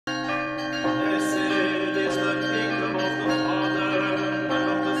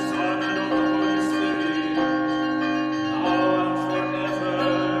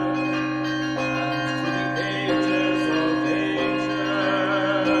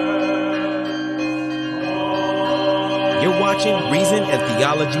You're watching Reason and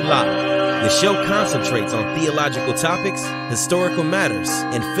Theology Live. The show concentrates on theological topics, historical matters,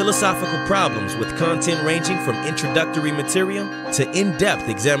 and philosophical problems with content ranging from introductory material to in-depth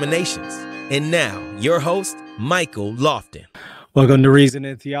examinations. And now, your host, Michael Lofton. Welcome to Reason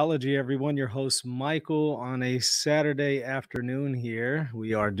and Theology, everyone. Your host, Michael, on a Saturday afternoon here.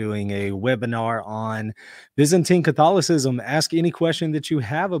 We are doing a webinar on Byzantine Catholicism. Ask any question that you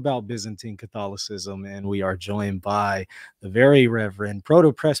have about Byzantine Catholicism. And we are joined by the Very Reverend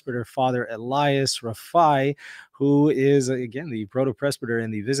protopresbyter Father Elias Rafaj, who is, again, the protopresbyter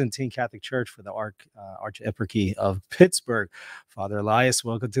in the Byzantine Catholic Church for the Archeparchy of Pittsburgh. Father Elias,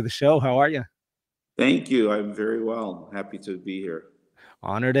 welcome to the show. How are you? Thank you. I'm very well. Happy to be here.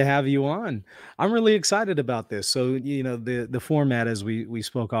 Honored to have you on. I'm really excited about this. So, the format, as we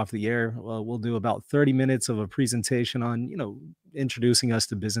spoke off the air, we'll do about 30 minutes of a presentation on, introducing us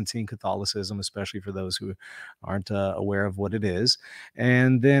to Byzantine Catholicism, especially for those who aren't aware of what it is.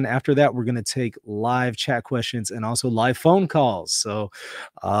 And then after that, we're going to take live chat questions and also live phone calls. So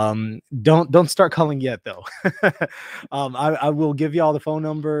don't start calling yet, though. I will give you all the phone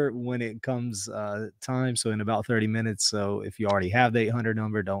number when it comes time. So in about 30 minutes. So if you already have the 800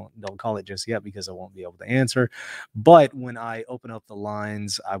 number, don't call it just yet because I won't be able to answer. But when I open up the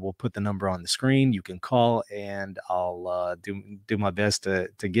lines, I will put the number on the screen. You can call and I'll do my best to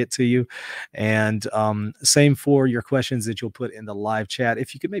get to you. And same for your questions that you'll put in the live chat.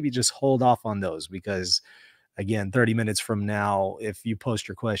 If you could maybe just hold off on those, because again, 30 minutes from now, if you post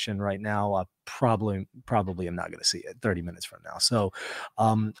your question right now, I probably am not going to see it 30 minutes from now. So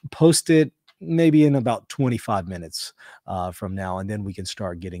post it maybe in about 25 minutes from now, and then we can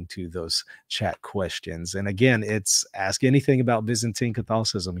start getting to those chat questions. And again, it's Ask Anything About Byzantine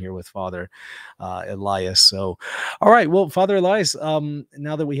Catholicism here with Father Elias. So, all right, well, Father Elias,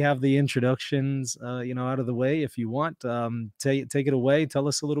 now that we have the introductions, out of the way, if you want, take it away. Tell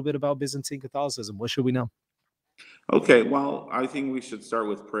us a little bit about Byzantine Catholicism. What should we know? Okay, well, I think we should start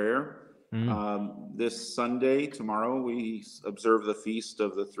with prayer. This Sunday, tomorrow, we observe the feast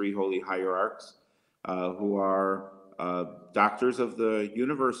of the three holy hierarchs, who are doctors of the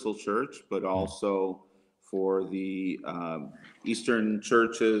Universal Church, but also for the Eastern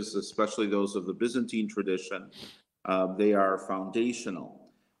churches, especially those of the Byzantine tradition, they are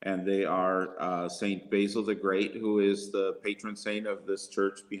foundational. And they are Saint Basil the Great, who is the patron saint of this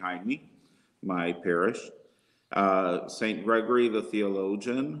church behind me, my parish. Saint Gregory the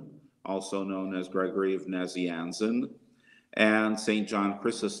theologian, also known as Gregory of Nazianzen, and St. John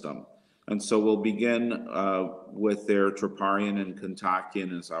Chrysostom. And so we'll begin with their Troparion and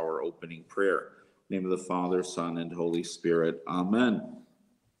Kontakion as our opening prayer. In the name of the Father, Son, and Holy Spirit. Amen.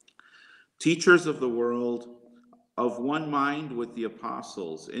 Teachers of the world, of one mind with the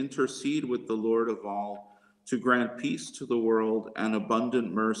apostles, intercede with the Lord of all to grant peace to the world and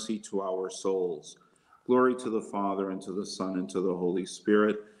abundant mercy to our souls. Glory to the Father, and to the Son, and to the Holy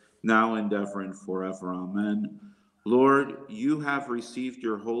Spirit, now and ever and forever. Amen. Lord, you have received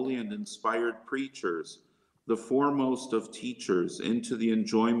your holy and inspired preachers, the foremost of teachers, into the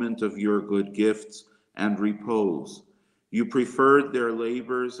enjoyment of your good gifts and repose. You preferred their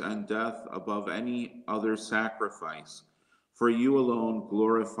labors and death above any other sacrifice. For you alone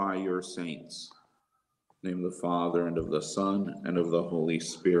glorify your saints. In the name of the Father, and of the Son, and of the Holy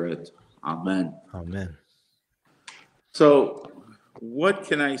Spirit. Amen. Amen. So, what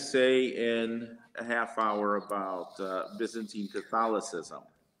can I say in a half hour about Byzantine Catholicism?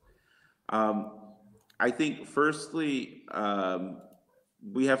 I think, firstly,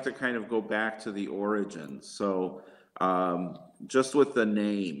 we have to kind of go back to the origins. So, just with the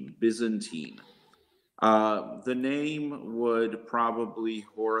name, Byzantine. The name would probably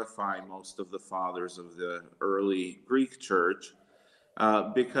horrify most of the fathers of the early Greek church,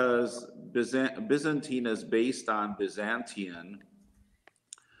 because Byzantine is based on Byzantium,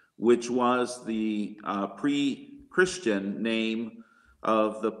 which was the pre-Christian name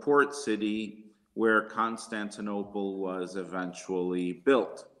of the port city where Constantinople was eventually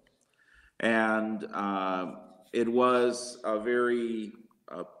built. And it was a very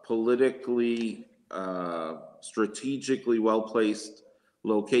politically, strategically well-placed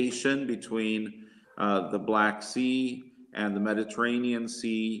location between the Black Sea and the Mediterranean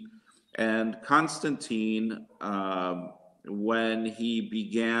Sea. And Constantine, when he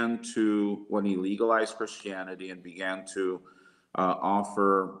legalized Christianity and began to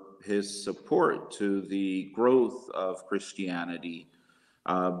offer his support to the growth of Christianity,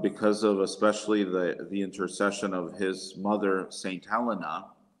 because of especially the intercession of his mother, Saint Helena,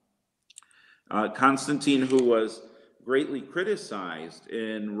 Constantine, who was greatly criticized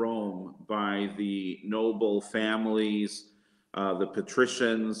in Rome by the noble families, the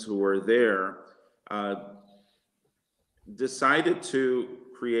patricians who were there, decided to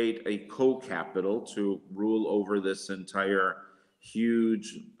create a co-capital to rule over this entire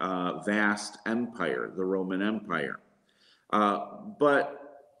huge, vast empire, the Roman Empire.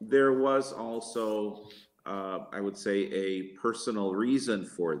 But there was also, I would say, a personal reason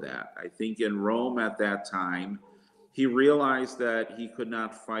for that. I think in Rome at that time, he realized that he could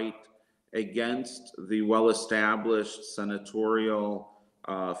not fight against the well-established senatorial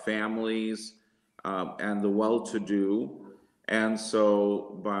families and the well-to-do. And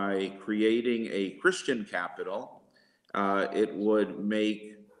so by creating a Christian capital, it would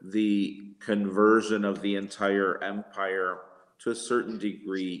make the conversion of the entire empire to a certain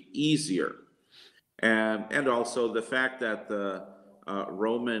degree easier. And also the fact that the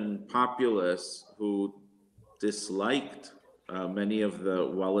Roman populace, who disliked many of the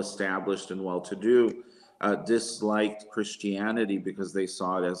well-established and well-to-do, disliked Christianity because they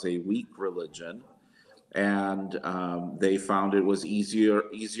saw it as a weak religion, and they found it was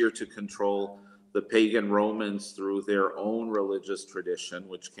easier to control the pagan Romans through their own religious tradition,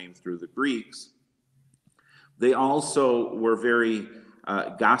 which came through the Greeks. They also were very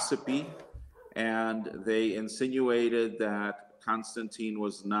gossipy, and they insinuated that Constantine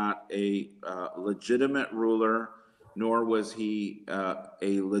was not a legitimate ruler, nor was he a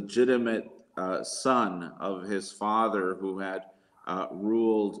legitimate son of his father who had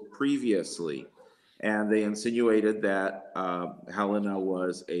ruled previously. And they insinuated that Helena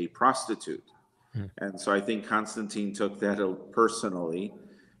was a prostitute. And so I think Constantine took that personally,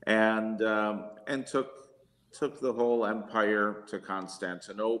 and took the whole empire to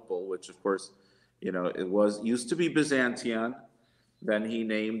Constantinople, which of course, it used to be Byzantium. Then he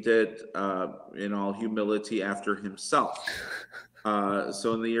named it, in all humility, after himself.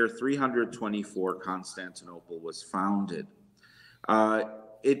 So in the year 324, Constantinople was founded.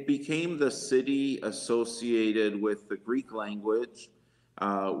 It became the city associated with the Greek language,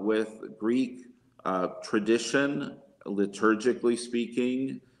 with Greek tradition, liturgically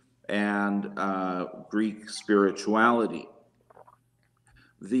speaking, and Greek spirituality.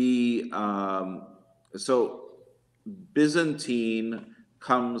 So Byzantine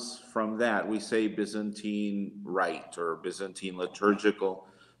comes from that. We say Byzantine rite or Byzantine liturgical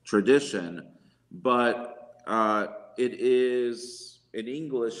tradition, but it is, in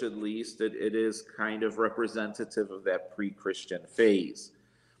English at least, it is kind of representative of that pre-Christian phase.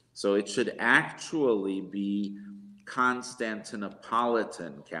 So it should actually be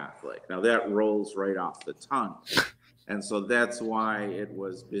Constantinopolitan Catholic. Now that rolls right off the tongue. And so that's why it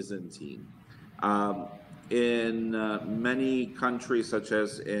was Byzantine. In many countries, such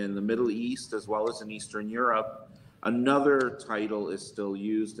as in the Middle East, as well as in Eastern Europe, another title is still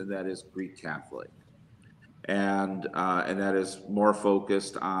used, and that is Greek Catholic. And that is more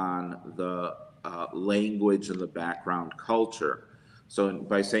focused on the language and the background culture. So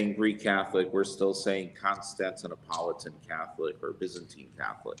by saying Greek Catholic, we're still saying Constantinopolitan Catholic or Byzantine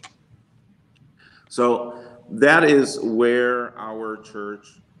Catholic. So that is where our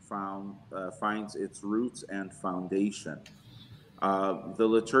church finds its roots and foundation. The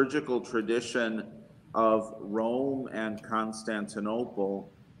liturgical tradition of Rome and Constantinople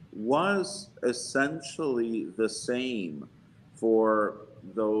was essentially the same for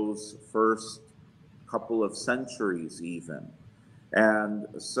those first couple of centuries even. And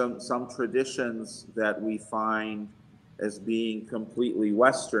some traditions that we find as being completely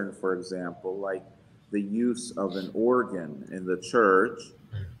Western, for example, like the use of an organ in the church,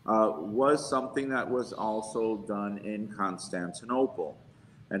 was something that was also done in Constantinople.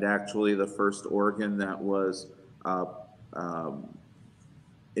 And actually the first organ that was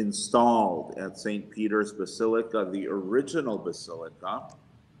installed at St. Peter's Basilica, the original basilica,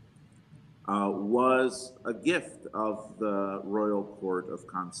 was a gift of the royal court of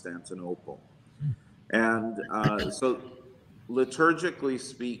Constantinople. And so liturgically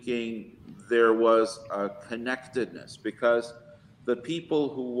speaking, there was a connectedness, because the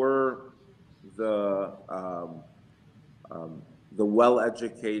people who were the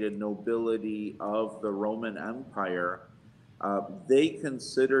well-educated nobility of the Roman Empire, they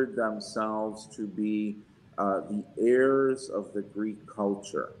considered themselves to be the heirs of the Greek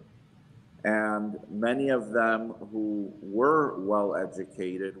culture. And many of them who were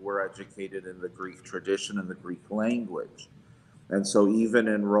well-educated were educated in the Greek tradition and the Greek language. And so even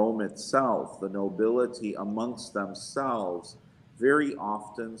in Rome itself, the nobility amongst themselves very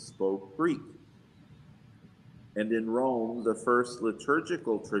often spoke Greek. And in Rome, the first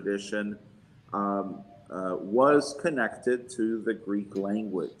liturgical tradition was connected to the Greek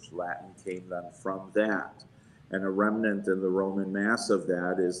language. Latin came then from that. And a remnant in the Roman Mass of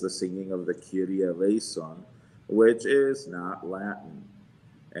that is the singing of the Kyrie eleison, which is not Latin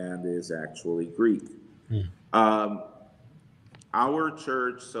and is actually Greek. Our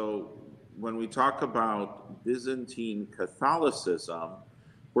church, so when we talk about Byzantine Catholicism,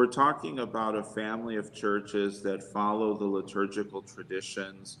 we're talking about a family of churches that follow the liturgical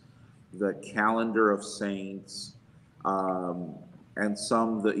traditions, the calendar of saints, and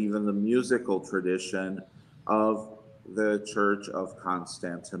even the musical tradition of the Church of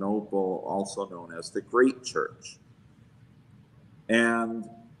Constantinople, also known as the Great Church. And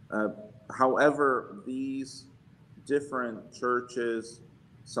however, these different churches,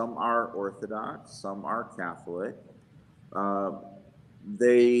 some are Orthodox, some are Catholic,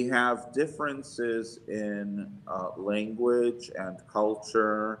 they have differences in language and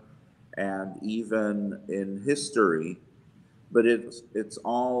culture and even in history, but it's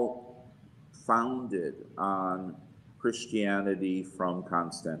all founded on Christianity from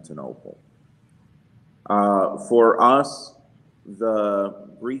Constantinople. For us, the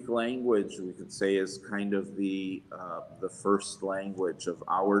Greek language, we could say, is kind of the first language of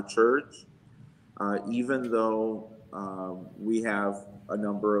our church, even though we have a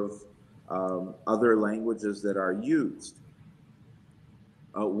number of other languages that are used.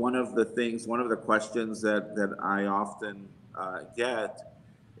 One of the questions that I often get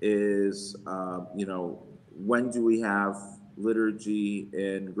is, when do we have liturgy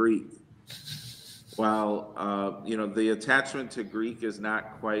in Greek? Well, the attachment to Greek is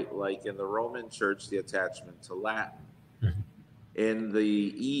not quite like in the Roman Church, the attachment to Latin. In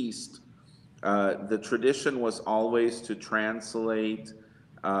the East, the tradition was always to translate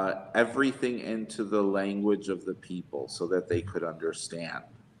everything into the language of the people so that they could understand.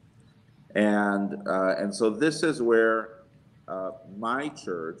 And so this is where my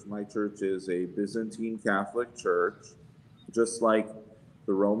church is a Byzantine Catholic church, just like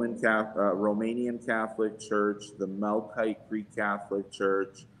the Romanian Catholic Church, the Melkite Greek Catholic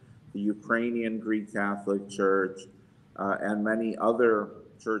Church, the Ukrainian Greek Catholic Church, and many other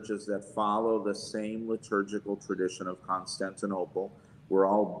churches that follow the same liturgical tradition of Constantinople. We're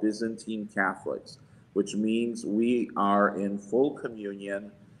all Byzantine Catholics, which means we are in full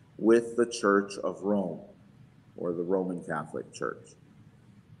communion with the Church of Rome, or the Roman Catholic Church,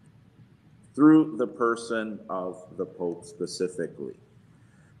 through the person of the Pope specifically.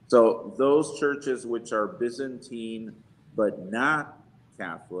 So those churches which are Byzantine but not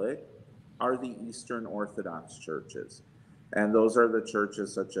Catholic are the Eastern Orthodox churches. And those are the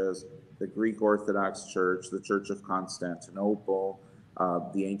churches such as the Greek Orthodox Church, the Church of Constantinople,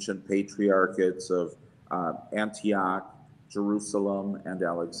 the ancient patriarchates of Antioch, Jerusalem, and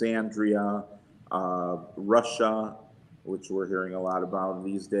Alexandria, Russia, which we're hearing a lot about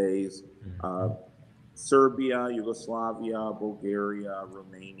these days, Serbia, Yugoslavia, Bulgaria,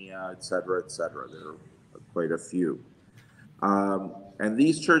 Romania, etc., etc. There are quite a few. And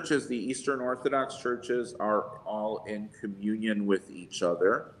these churches, the Eastern Orthodox churches, are all in communion with each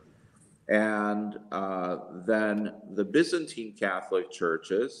other. And then the Byzantine Catholic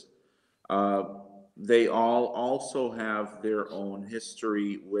churches, they all also have their own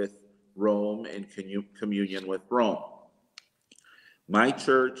history with Rome and communion with Rome. My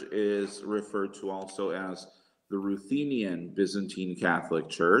church is referred to also as the Ruthenian Byzantine Catholic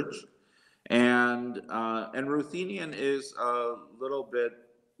Church. And Ruthenian is a little bit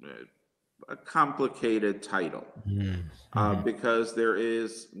a complicated title because there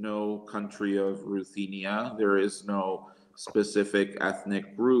is no country of Ruthenia. There is no specific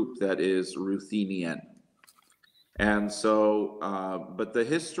ethnic group that is Ruthenian. And so, but the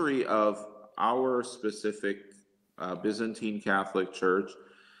history of our specific Byzantine Catholic Church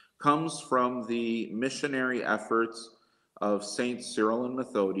comes from the missionary efforts of Saint Cyril and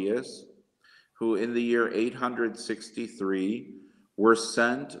Methodius, who in the year 863 were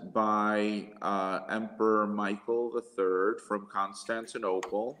sent by Emperor Michael III from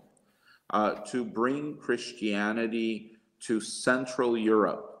Constantinople to bring Christianity to Central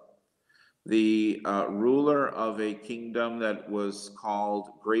Europe. The ruler of a kingdom that was called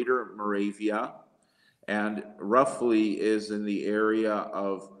Greater Moravia, and roughly is in the area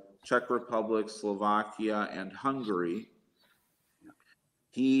of Czech Republic, Slovakia, and Hungary,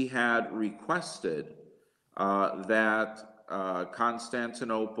 he had requested that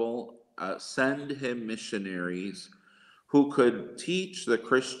Constantinople send him missionaries who could teach the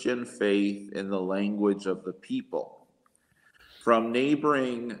Christian faith in the language of the people. From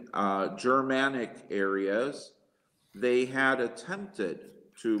neighboring Germanic areas, they had attempted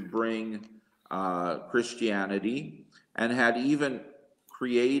to bring Christianity, and had even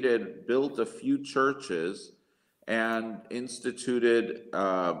built a few churches and instituted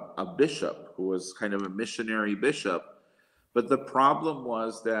a bishop who was kind of a missionary bishop. But the problem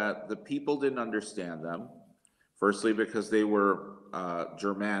was that the people didn't understand them, firstly because they were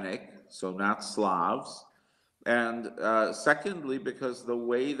Germanic, so not Slavs, and secondly because the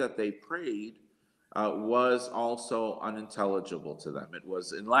way that they prayed was also unintelligible to them. It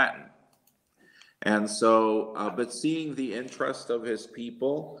was in Latin. And so, but seeing the interest of his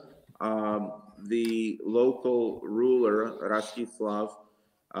people, the local ruler, Rastislav,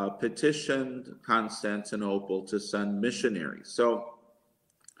 petitioned Constantinople to send missionaries. So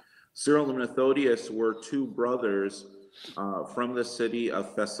Cyril and Methodius were two brothers from the city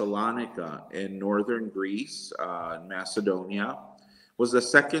of Thessalonica in northern Greece, Macedonia, was the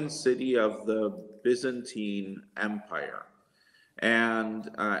second city of the Byzantine Empire.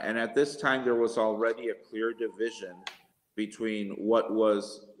 And at this time, there was already a clear division between what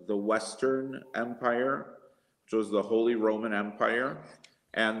was the Western Empire, which was the Holy Roman Empire,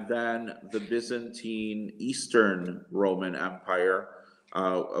 and then the Byzantine Eastern Roman Empire,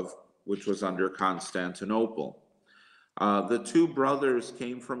 which was under Constantinople. The two brothers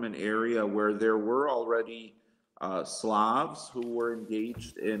came from an area where there were already Slavs who were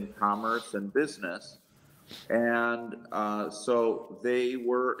engaged in commerce and business, and so they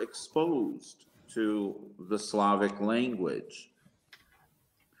were exposed to the Slavic language.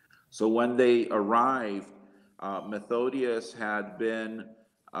 So when they arrived, Methodius had been,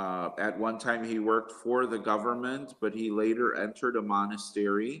 at one time he worked for the government, but he later entered a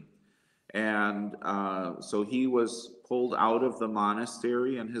monastery. And so he was pulled out of the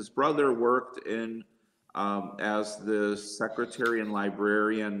monastery, and his brother worked in as the secretary and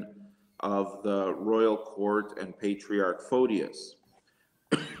librarian of the royal court and Patriarch Photius.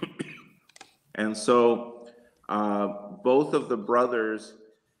 And so both of the brothers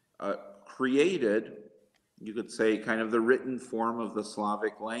created, you could say, kind of the written form of the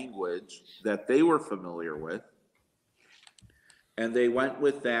Slavic language that they were familiar with. And they went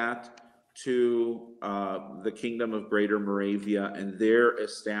with that to the kingdom of Greater Moravia, and there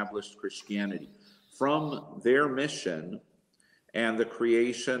established Christianity. From their mission and the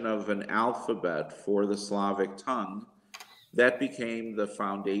creation of an alphabet for the Slavic tongue, that became the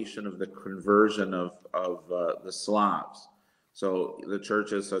foundation of the conversion of the Slavs. So the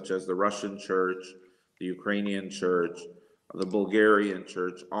churches such as the Russian church, the Ukrainian church, the Bulgarian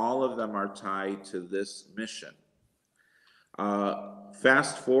church, all of them are tied to this mission.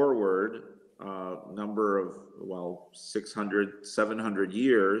 Fast forward number of, 600, 700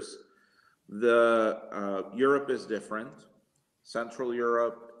 years, Europe is different. Central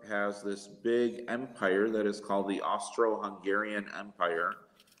Europe has this big empire that is called the Austro-Hungarian Empire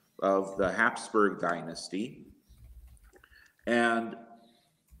of the Habsburg dynasty. And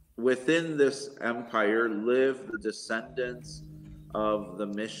within this empire live the descendants of the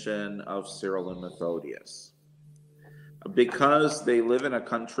mission of Cyril and Methodius. Because they live in a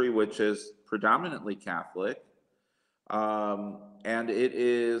country which is predominantly Catholic, and it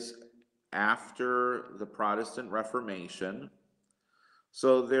is after the Protestant Reformation,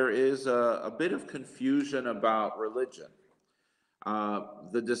 so there is a bit of confusion about religion.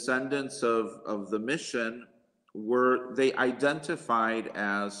 The descendants of the mission they identified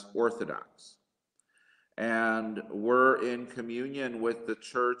as Orthodox and were in communion with the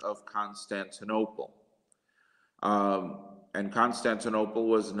Church of Constantinople. And Constantinople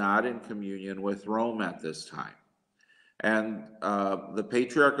was not in communion with Rome at this time. And the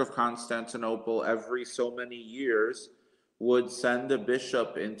Patriarch of Constantinople, every so many years, would send a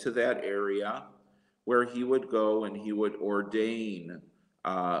bishop into that area where he would go and he would ordain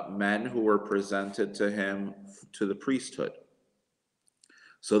men who were presented to him to the priesthood.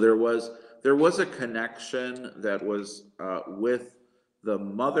 So there was a connection that was with the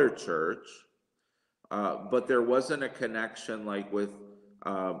mother church, but there wasn't a connection like with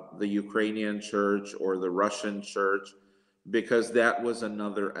the Ukrainian church or the Russian church, because that was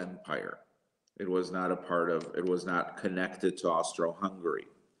another empire. It was not connected to Austro-Hungary.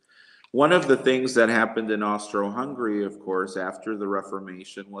 One of the things that happened in Austro-Hungary, of course, after the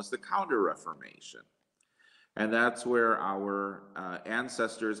Reformation was the Counter-Reformation. And that's where our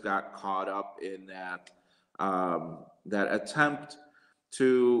ancestors got caught up in that attempt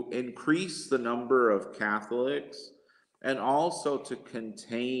to increase the number of Catholics and also to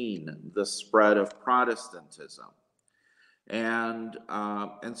contain the spread of Protestantism. And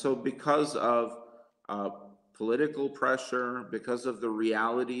so because of political pressure, because of the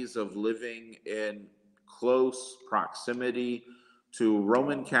realities of living in close proximity to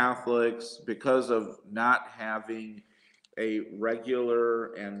Roman Catholics, because of not having a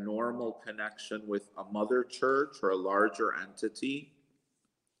regular and normal connection with a mother church or a larger entity,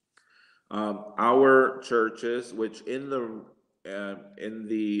 our churches, which in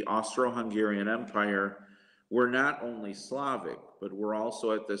the Austro-Hungarian Empire were not only Slavic, but were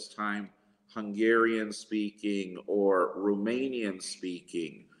also at this time Hungarian-speaking or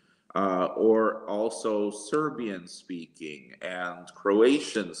Romanian-speaking, or also Serbian-speaking and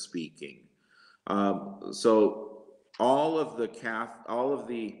Croatian-speaking. So all of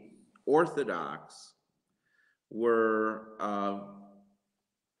the Orthodox were,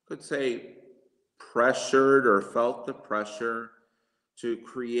 could say, pressured or felt the pressure to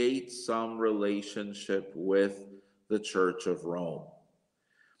create some relationship with the Church of Rome.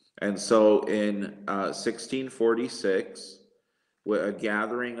 And so in 1646, a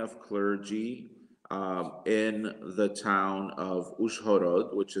gathering of clergy in the town of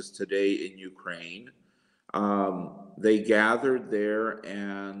Uzhhorod, which is today in Ukraine, they gathered there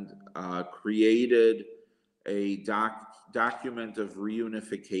and created a document of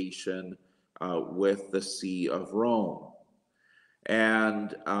reunification with the See of Rome.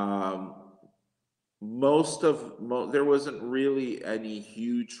 And there wasn't really any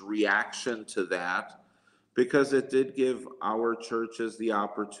huge reaction to that, because it did give our churches the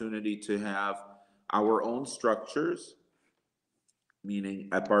opportunity to have our own structures, meaning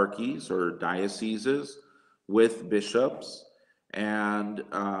eparchies or dioceses with bishops, and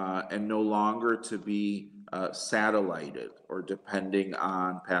no longer to be satellited or depending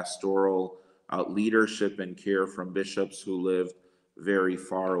on pastoral leadership and care from bishops who lived very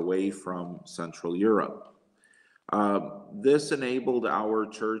far away from Central Europe. This enabled our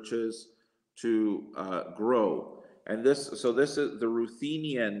churches to grow. And this is the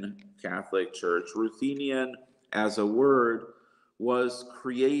Ruthenian Catholic Church. Ruthenian as a word was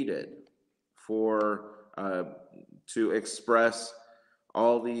created to express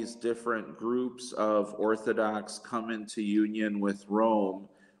all these different groups of Orthodox come into union with Rome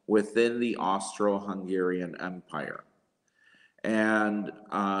within the Austro-Hungarian Empire. And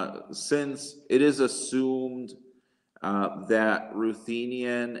since it is assumed that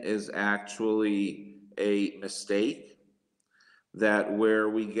Ruthenian is actually a mistake, that where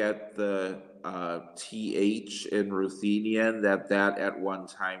we get the TH in Ruthenian, that at one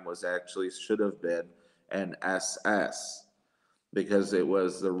time should have been an SS, because it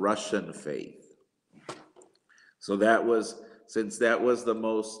was the Russian faith. So since that was the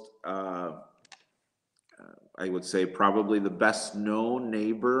most, I would say probably the best known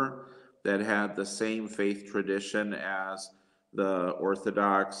neighbor that had the same faith tradition as the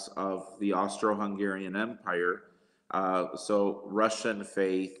Orthodox of the Austro-Hungarian Empire, so Russian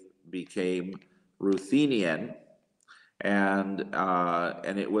faith became Ruthenian, and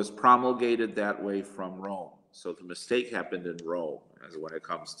it was promulgated that way from Rome. So the mistake happened in Rome, as when it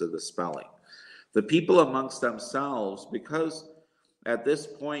comes to the spelling. The people amongst themselves, because at this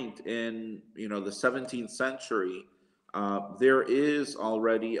point in the 17th century, there is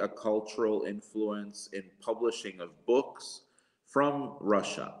already a cultural influence in publishing of books from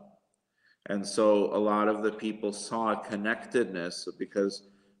Russia. And so a lot of the people saw a connectedness, because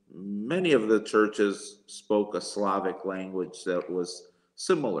many of the churches spoke a Slavic language that was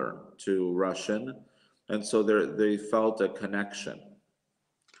similar to Russian, and so they felt a connection.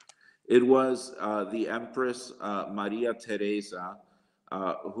 It was the Empress Maria Theresa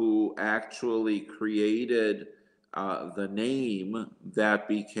who actually created the name that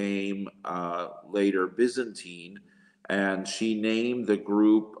became later Byzantine, and she named the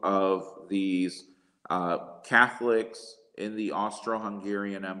group of these Catholics in the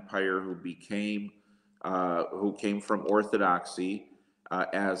Austro-Hungarian Empire who came from Orthodoxy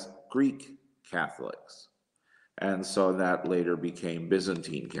as Greek Catholics, and so that later became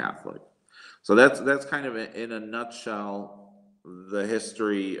Byzantine Catholic. So that's kind of in a nutshell the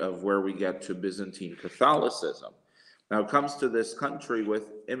history of where we get to Byzantine Catholicism. Now it comes to this country with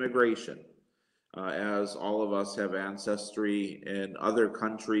immigration. As all of us have ancestry in other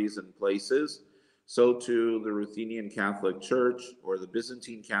countries and places, so too the Ruthenian Catholic Church, or the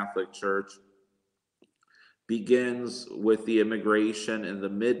Byzantine Catholic Church, begins with the immigration in the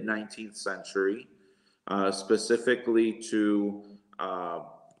mid-19th century, specifically to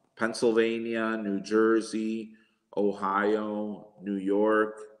Pennsylvania, New Jersey, Ohio, New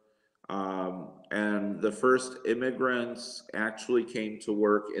York, and the first immigrants actually came to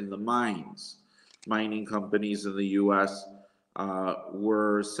work in the mines. Mining companies in the U.S.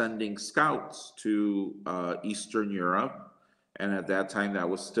 Were sending scouts to Eastern Europe, and at that time that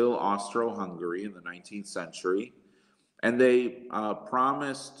was still Austro-Hungary in the 19th century. And they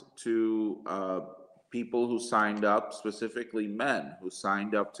promised to people who signed up, specifically men who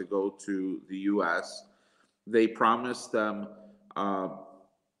signed up to go to the U.S., they promised them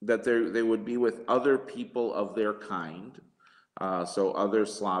that they would be with other people of their kind, so other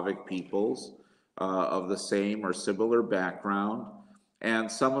Slavic peoples of the same or similar background.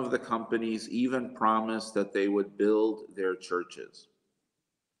 And some of the companies even promised that they would build their churches.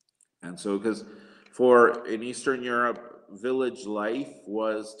 And so, because in Eastern Europe, village life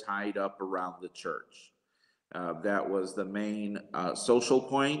was tied up around the church. That was the main social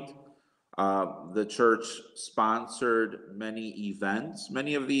point. The church sponsored many events.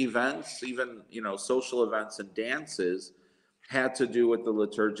 Many of the events, even social events and dances, had to do with the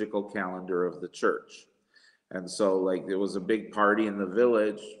liturgical calendar of the church. And so, like, there was a big party in the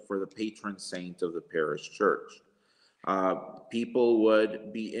village for the patron saint of the parish church. People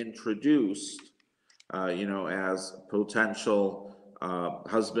would be introduced, as potential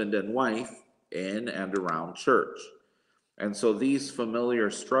husband and wife in and around church. And so these familiar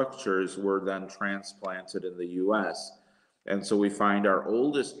structures were then transplanted in the U.S. And so we find our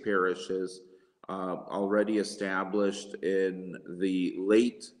oldest parishes already established in the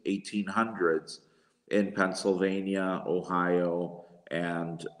late 1800s in Pennsylvania, Ohio,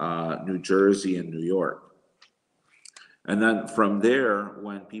 and New Jersey and New York. And then from there,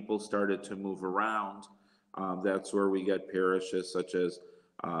 when people started to move around, that's where we get parishes such as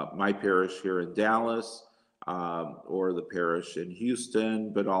my parish here in Dallas, or the parish in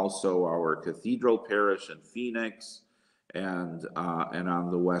Houston, but also our cathedral parish in Phoenix, and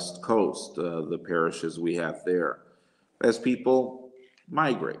on the West Coast, the parishes we have there, as people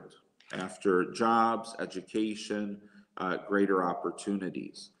migrate after jobs, education, greater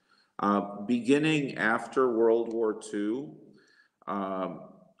opportunities. Beginning after World War II,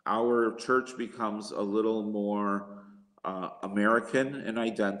 our church becomes a little more American in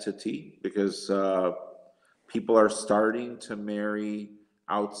identity, because people are starting to marry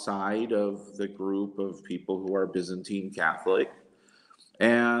outside of the group of people who are Byzantine Catholic.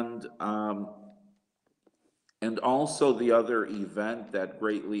 And also the other event that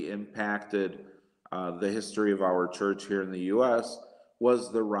greatly impacted the history of our church here in the U.S.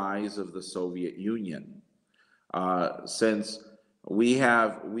 was the rise of the Soviet Union. Since we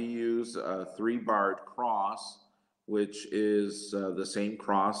use a 3-barred cross, which is the same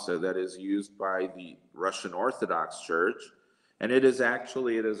cross that is used by the Russian Orthodox Church. And it is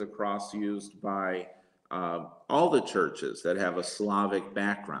a cross used by all the churches that have a Slavic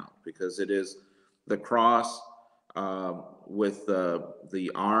background, because it is the cross with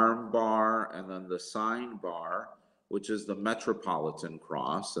the arm bar and then the sign bar, which is the Metropolitan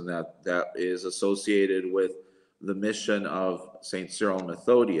Cross, and that is associated with the mission of St. Cyril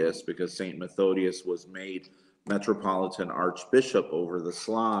Methodius, because St. Methodius was made Metropolitan Archbishop over the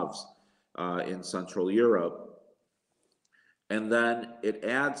Slavs in Central Europe. And then it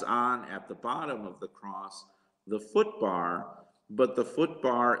adds on at the bottom of the cross the foot bar, but the foot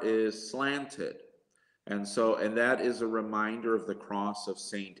bar is slanted. And that is a reminder of the cross of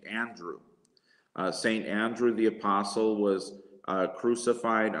St. Andrew. St. Andrew the Apostle was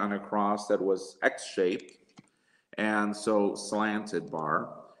crucified on a cross that was X-shaped, and so slanted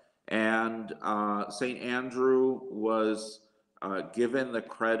bar. And St. Andrew was given the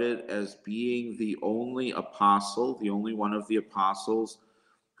credit as being the only apostle, the only one of the apostles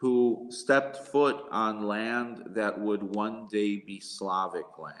who stepped foot on land that would one day be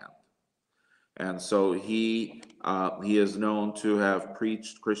Slavic land. And so he is known to have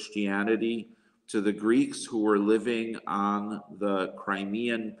preached Christianity to the Greeks who were living on the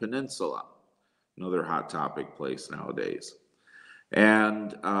Crimean Peninsula, another hot topic place nowadays.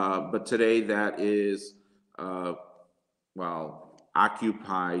 And but today that is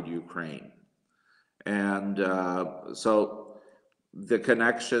occupied Ukraine. And so the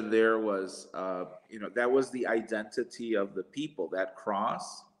connection there was that was the identity of the people, that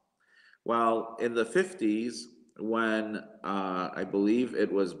cross. Well, in the 50s, when I believe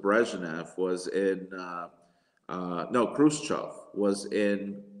it was Brezhnev was in Khrushchev was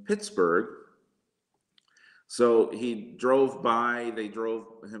in Pittsburgh. So they drove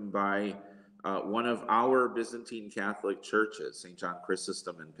him by one of our Byzantine Catholic churches, St. John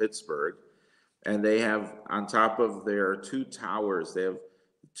Chrysostom in Pittsburgh. And they have, on top of their 2 towers, they have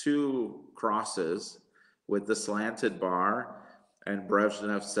 2 crosses with the slanted bar. And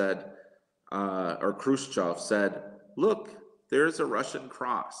Brezhnev said, or Khrushchev said, "Look, there's a Russian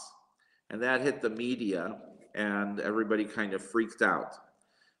cross." And that hit the media, and everybody kind of freaked out.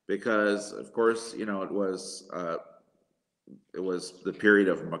 Because, of course, it was the period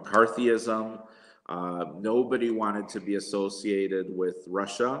of McCarthyism. Nobody wanted to be associated with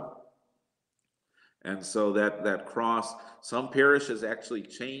Russia. And so that cross, some parishes actually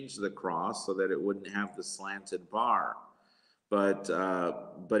changed the cross so that it wouldn't have the slanted bar. But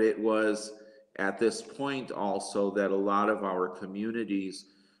it was at this point also that a lot of our communities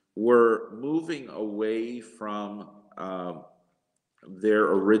were moving away from their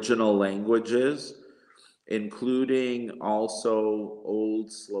original languages, including also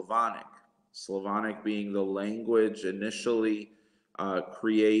Old Slavonic. Slavonic being the language initially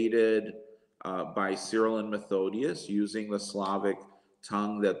created by Cyril and Methodius, using the Slavic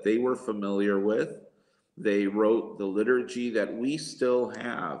tongue that they were familiar with. They wrote the liturgy that we still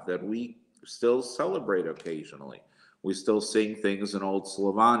have, that we still celebrate occasionally. We still sing things in Old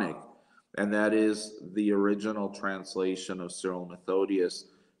Slavonic, and that is the original translation of Cyril and Methodius,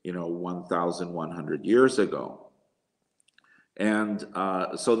 1,100 years ago. And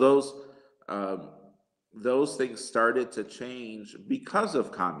so those things started to change because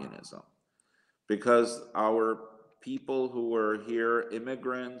of communism, because our people who were here,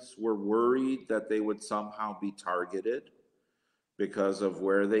 immigrants, were worried that they would somehow be targeted because of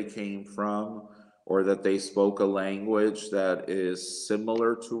where they came from, or that they spoke a language that is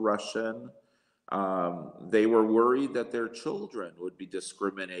similar to Russian. They were worried that their children would be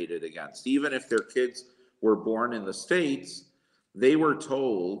discriminated against. Even if their kids were born in the States, they were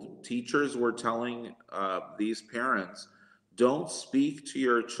told, teachers were telling these parents, don't speak to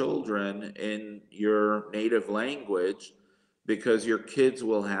your children in your native language because your kids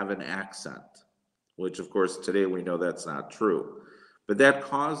will have an accent, which of course today we know that's not true. But that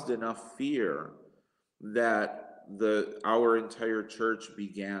caused enough fear that our entire church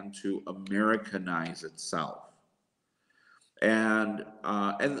began to Americanize itself. And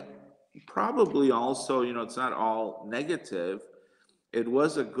probably also, it's not all negative. It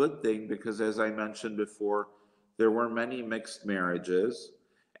was a good thing because, as I mentioned before, there were many mixed marriages,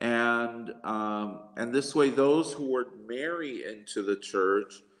 and this way, those who would marry into the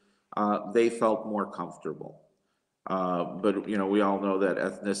church, they felt more comfortable. But we all know that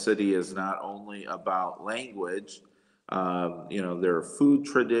ethnicity is not only about language. There are food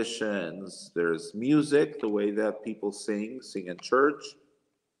traditions. There's music, the way that people sing in church.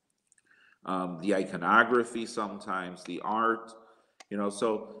 The iconography sometimes, the art.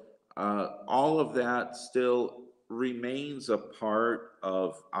 So all of that still remains a part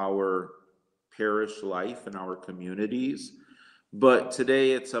of our parish life and our communities, but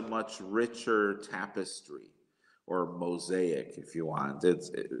today it's a much richer tapestry or mosaic, if you want.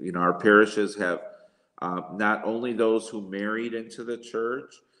 Our parishes have not only those who married into the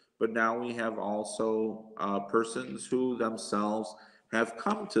church, but now we have also persons who themselves have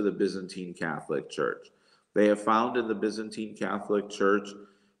come to the Byzantine Catholic Church. They have found in the Byzantine Catholic Church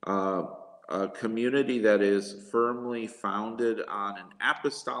a community that is firmly founded on an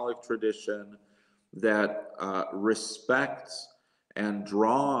apostolic tradition that respects and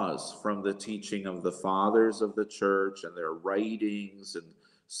draws from the teaching of the fathers of the church and their writings and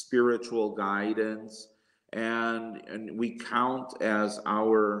spiritual guidance. And we count as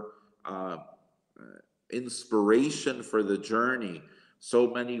our inspiration for the journey so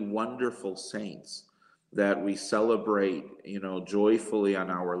many wonderful saints that we celebrate, joyfully on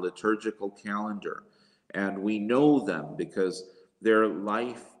our liturgical calendar. And we know them because their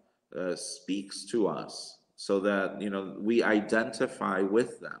life speaks to us so that, we identify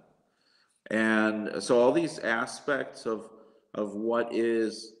with them. And so all these aspects of what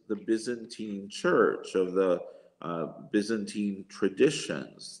is the Byzantine Church, of the Byzantine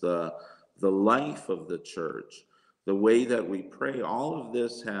traditions, the life of the church, the way that we pray, all of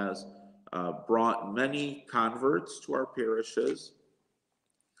this has brought many converts to our parishes,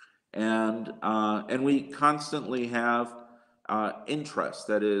 and we constantly have interest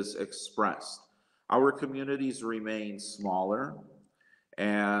that is expressed. Our communities remain smaller,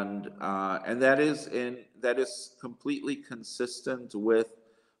 and that is completely consistent with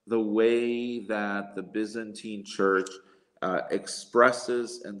the way that the Byzantine Church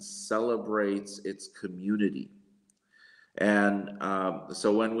expresses and celebrates its community. And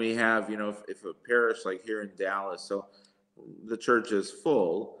so when we have, if a parish like here in Dallas, so the church is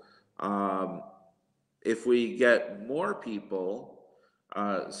full, if we get more people,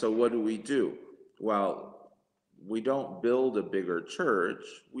 so what do? Well, we don't build a bigger church,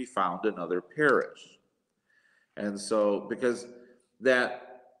 we found another parish. And so, because that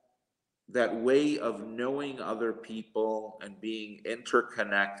way of knowing other people and being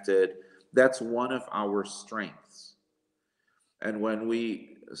interconnected, that's one of our strengths. And when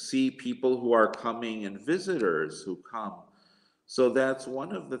we see people who are coming and visitors who come, So that's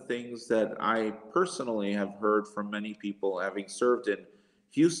one of the things that I personally have heard from many people, having served in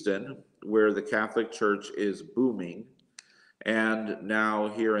Houston, where the Catholic Church is booming, and now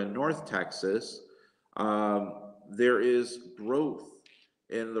here in North Texas, there is growth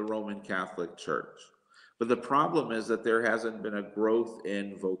in the Roman Catholic Church. But the problem is that there hasn't been a growth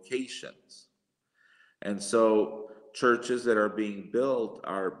in vocations. And so churches that are being built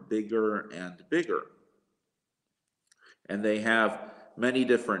are bigger and bigger. And they have many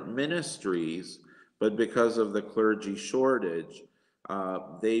different ministries, but because of the clergy shortage,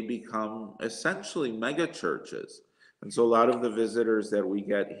 they become essentially mega churches. And so a lot of the visitors that we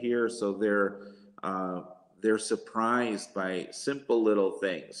get here, so they're surprised by simple little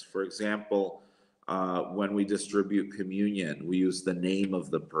things. For example, when we distribute communion, we use the name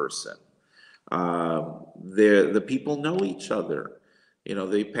of the person. The people know each other. You know,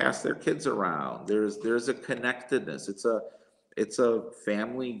 they pass their kids around. There's a connectedness. It's a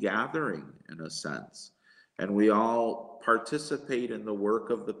family gathering in a sense, and we all participate in the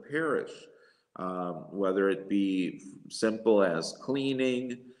work of the parish, whether it be simple as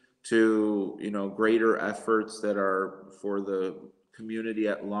cleaning to greater efforts that are for the community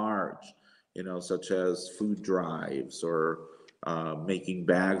at large, such as food drives or making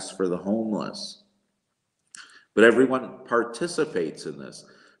bags for the homeless. But everyone participates in this.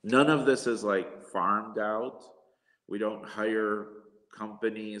 None of this is like farmed out. We don't hire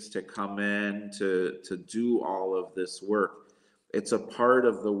companies to come in to do all of this work. It's a part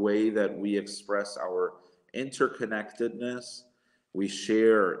of the way that we express our interconnectedness. We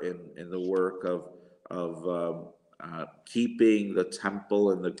share in the work of keeping the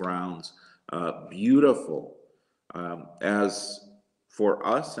temple and the grounds beautiful, as for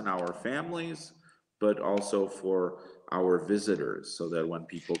us and our families, but also for our visitors, so that when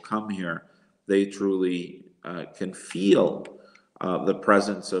people come here, they truly can feel the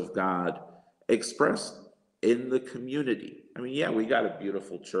presence of God expressed in the community. I mean, yeah, we got a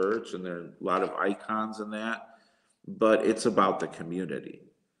beautiful church and there are a lot of icons in that, but it's about the community.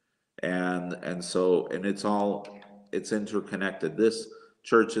 And it's interconnected. This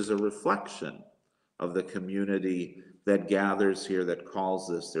church is a reflection of the community that gathers here, that calls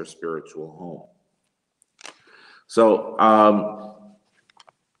this their spiritual home. So,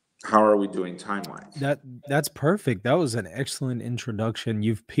 how are we doing time-wise? That's perfect. That was an excellent introduction.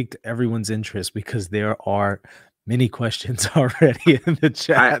 You've piqued everyone's interest because there are many questions already in the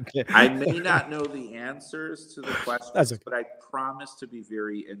chat. I may not know the answers to the questions, okay. but I promise to be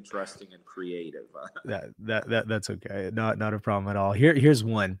very interesting and creative. That's okay. Not a problem at all. Here's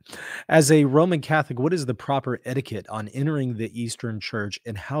one. As a Roman Catholic, what is the proper etiquette on entering the Eastern Church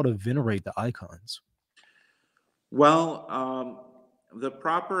and how to venerate the icons? Well, the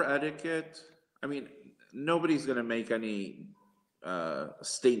proper etiquette, I mean, nobody's going to make any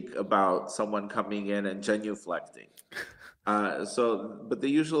stink about someone coming in and genuflecting. But the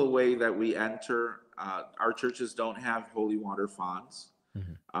usual way that we enter, our churches don't have holy water fonts.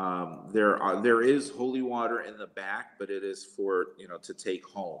 Mm-hmm. There is holy water in the back, but it is for, to take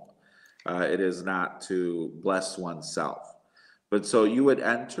home. It is not to bless oneself. But so you would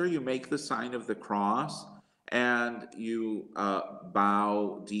enter, you make the sign of the cross, and you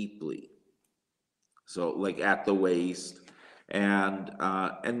bow deeply. So like at the waist, and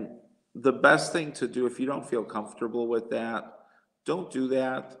the best thing to do, if you don't feel comfortable with that, don't do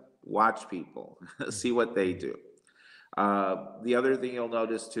that. Watch people, see what they do. The other thing you'll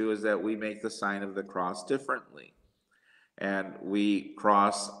notice too is that we make the sign of the cross differently, and we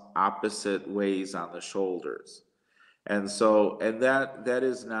cross opposite ways on the shoulders. And that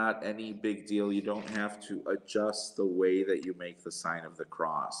is not any big deal. You don't have to adjust the way that you make the sign of the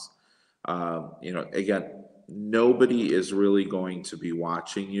cross. Again, nobody is really going to be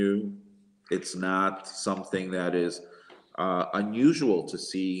watching you. It's not something that is unusual to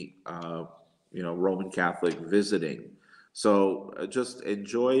see, Roman Catholic visiting. So just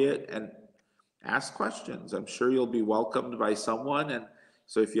enjoy it and ask questions. I'm sure you'll be welcomed by someone, and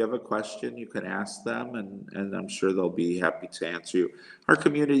so if you have a question, you can ask them, and I'm sure they'll be happy to answer you. Our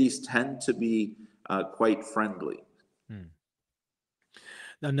communities tend to be quite friendly.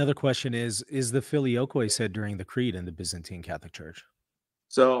 Another question is the Filioque said during the Creed in the Byzantine Catholic Church?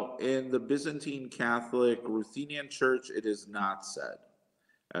 So in the Byzantine Catholic Ruthenian Church, it is not said.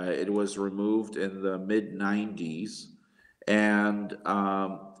 It was removed in the mid-90s, and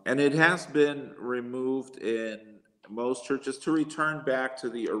it has been removed in most churches to return back to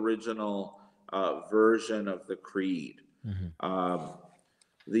the original version of the Creed. Mm-hmm.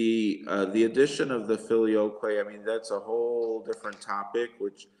 The addition of the Filioque, I mean, that's a whole different topic,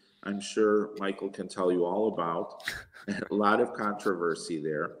 which I'm sure Michael can tell you all about. A lot of controversy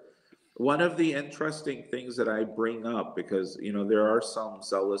there. One of the interesting things that I bring up, because, there are some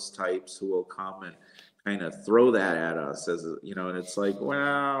zealous types who will come and kind of throw that at us as, and it's like,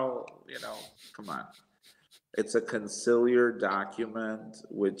 well, come on. It's a conciliar document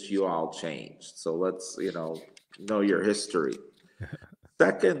which you all changed. So let's, know your history.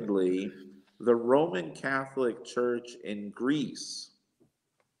 Secondly, the Roman Catholic Church in Greece,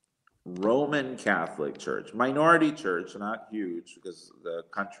 Roman Catholic Church, minority church, not huge because the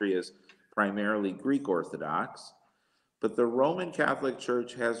country is primarily Greek Orthodox, but the Roman Catholic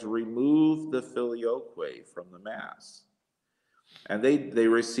Church has removed the filioque from the Mass. And they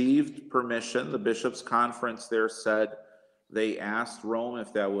received permission. The bishops' conference there said they asked Rome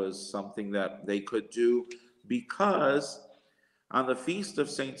if that was something that they could do, because on the feast of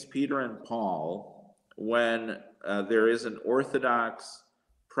Saints Peter and Paul, when there is an Orthodox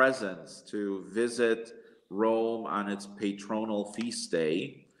presence to visit Rome on its patronal feast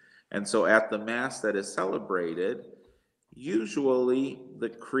day, and so at the Mass that is celebrated, usually the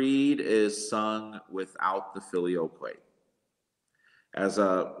creed is sung without the filioque, as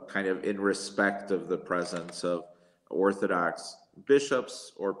a kind of in respect of the presence of Orthodox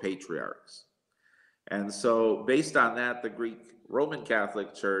bishops or patriarchs. And so based on that, the Greek Roman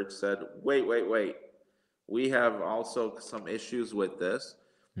Catholic Church said, wait. We have also some issues with this,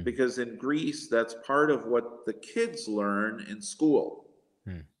 because in Greece, that's part of what the kids learn in school.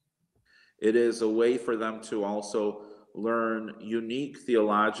 It is a way for them to also learn unique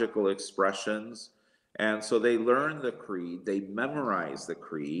theological expressions. And so they learn the creed, they memorize the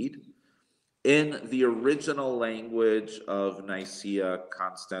creed in the original language of Nicaea,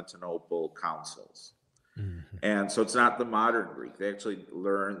 Constantinople councils. And so it's not the modern Greek. They actually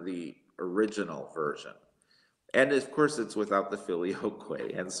learn the original version. And of course, it's without the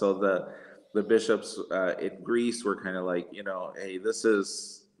filioque. And so the bishops in Greece were kind of like, hey, this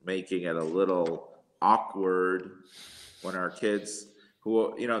is making it a little awkward when our kids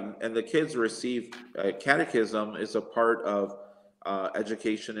who, and the kids receive catechism is a part of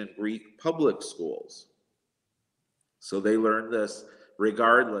education in Greek public schools. So they learn this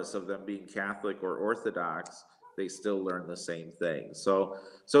regardless of them being Catholic or Orthodox. They still learn the same thing. So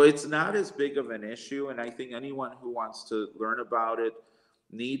it's not as big of an issue, and I think anyone who wants to learn about it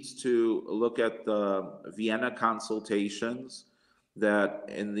needs to look at the Vienna consultations that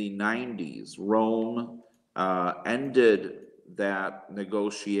in the 90s, Rome ended that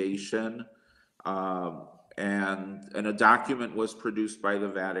negotiation, and a document was produced by the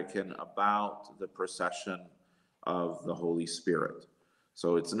Vatican about the procession of the Holy Spirit.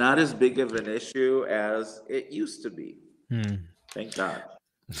 So it's not as big of an issue as it used to be. Thank God.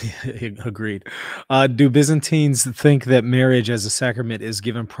 Agreed. Do Byzantines think that marriage as a sacrament is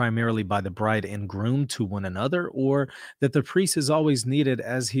given primarily by the bride and groom to one another, or that the priest is always needed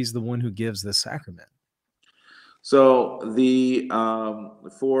as he's the one who gives the sacrament? So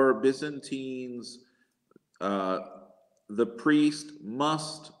for Byzantines, the priest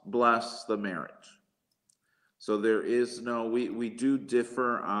must bless the marriage. So there is no, we do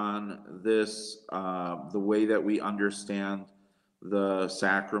differ on this, the way that we understand the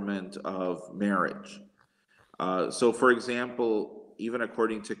sacrament of marriage. So for example, even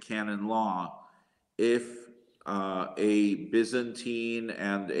according to canon law, if a Byzantine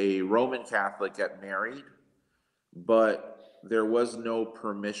and a Roman Catholic get married, but there was no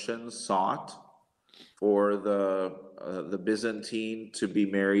permission sought for the Byzantine to be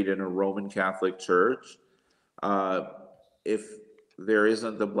married in a Roman Catholic church, if there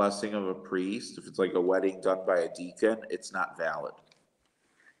isn't the blessing of a priest, if it's like a wedding done by a deacon, it's not valid.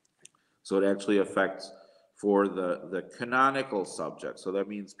 So it actually affects for the canonical subject. So that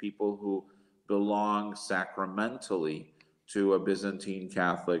means people who belong sacramentally to a Byzantine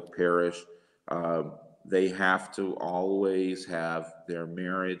Catholic parish, they have to always have their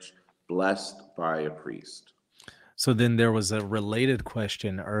marriage blessed by a priest. So then there was a related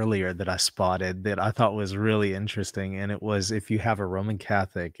question earlier that I spotted that I thought was really interesting. And it was, if you have a Roman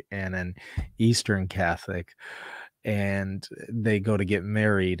Catholic and an Eastern Catholic and they go to get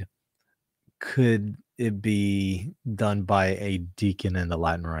married, could it be done by a deacon in the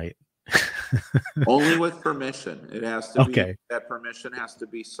Latin Rite? Only with permission. It has to Okay. be, that permission has to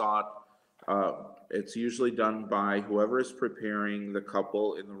be sought. It's usually done by whoever is preparing the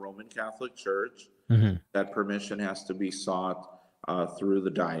couple in the Roman Catholic Church. Mm-hmm. That permission has to be sought through the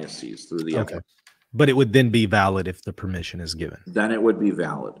diocese, through the okay. But it would then be valid if the permission is given. Then it would be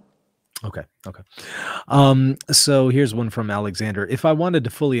valid. Okay. Okay. So here's one from Alexander. If I wanted to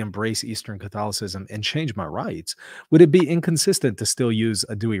fully embrace Eastern Catholicism and change my rites, would it be inconsistent to still use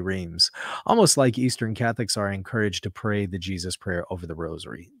a Dewey Reams? Almost like Eastern Catholics are encouraged to pray the Jesus prayer over the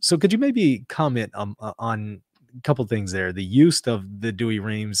rosary. So could you maybe comment on a couple things there? The use of the Dewey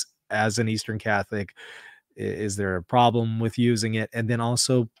Reams as an Eastern Catholic, is there a problem with using it? And then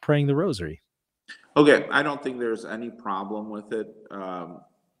also praying the rosary. Okay, I don't think there's any problem with it.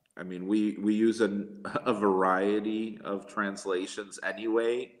 I mean, we use a variety of translations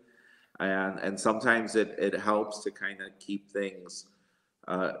anyway, and sometimes it helps to kind of keep things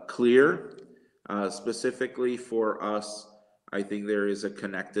clear. Specifically for us, I think there is a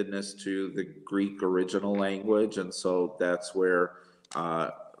connectedness to the Greek original language, and so that's where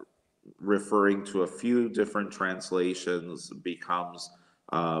referring to a few different translations becomes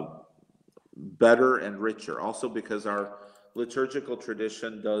better and richer. Also, because our liturgical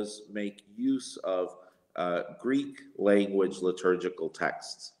tradition does make use of Greek language liturgical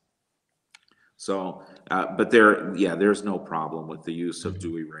texts. So, but there's no problem with the use of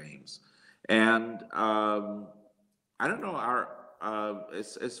Dewey Reams. And I don't know,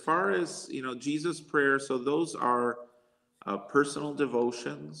 as far as, Jesus prayer, so those are personal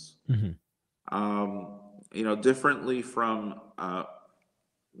devotions, differently from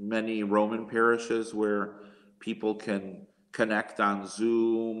many Roman parishes where people can connect on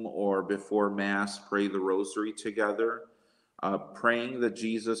Zoom or before Mass pray the rosary together. Praying the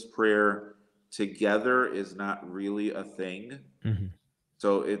Jesus prayer together is not really a thing.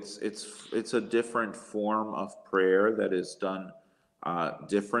 So it's a different form of prayer that is done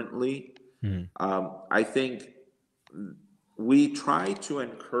differently. I think we try to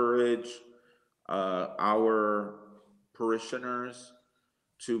encourage our parishioners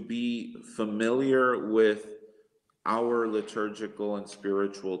to be familiar with our liturgical and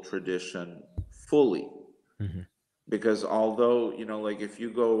spiritual tradition fully. Because although, like if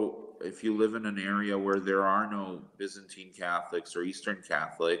you live in an area where there are no Byzantine Catholics or Eastern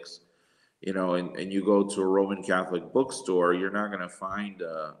Catholics, and you go to a Roman Catholic bookstore, you're not going to find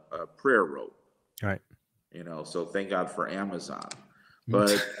a prayer rope. Right. So thank God for Amazon.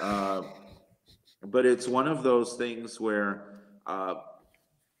 But it's one of those things where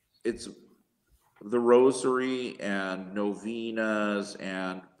it's the rosary and novenas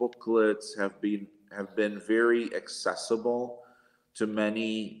and booklets have been very accessible to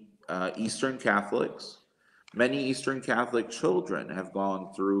many Eastern Catholics. Many Eastern Catholic children have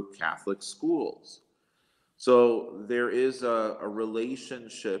gone through Catholic schools. So there is a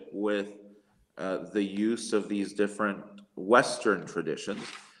relationship with the use of these different Western traditions,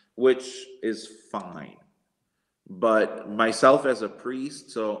 which is fine. But myself as a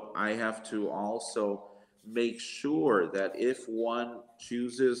priest, so I have to also make sure that if one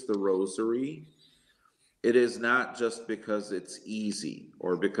chooses the rosary, it is not just because it's easy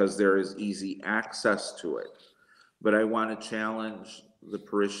or because there is easy access to it. But I want to challenge the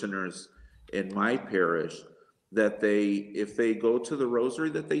parishioners in my parish that if they go to the rosary,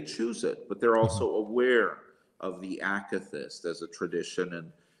 that they choose it, but they're also aware of the akathist as a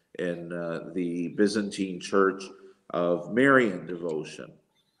tradition in the Byzantine Church of Marian devotion,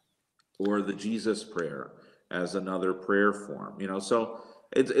 or the Jesus prayer as another prayer form. So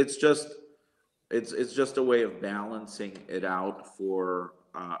it's just a way of balancing it out for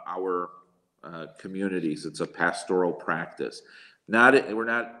our communities. It's a pastoral practice. We're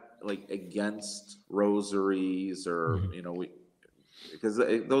not like against rosaries or because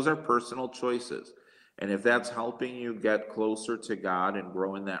those are personal choices, and if that's helping you get closer to God and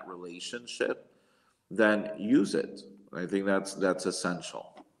grow in that relationship, then use it. I think that's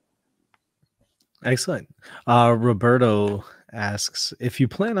essential. Excellent. Roberto asks, if you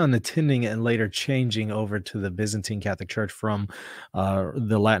plan on attending and later changing over to the Byzantine Catholic Church from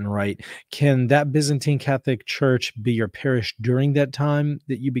the Latin Rite, can that Byzantine Catholic Church be your parish during that time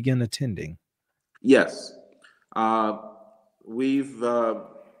that you begin attending? Yes.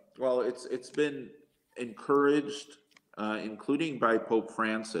 It's been encouraged, including by Pope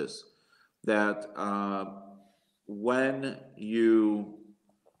Francis, that when you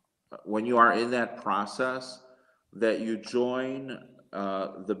are in that process, that you join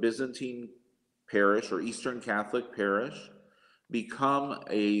the Byzantine parish or Eastern Catholic parish, become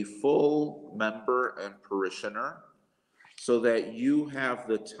a full member and parishioner, so that you have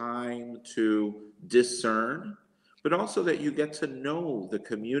the time to discern, but also that you get to know the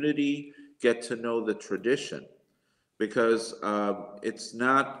community, get to know the tradition, because it's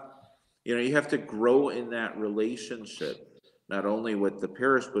not, you have to grow in that relationship, not only with the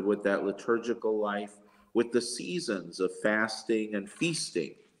parish, but with that liturgical life, with the seasons of fasting and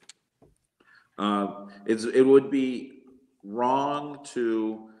feasting. It would be wrong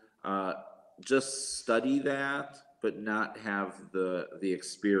to just study that, but not have the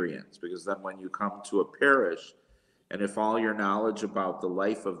experience, because then when you come to a parish, and if all your knowledge about the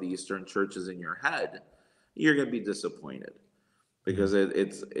life of the Eastern Church is in your head, you're going to be disappointed, because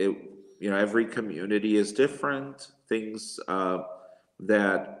every community is different. Things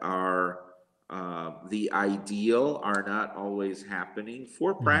that are the ideal are not always happening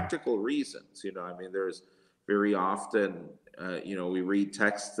for practical reasons. I mean, there's very often, we read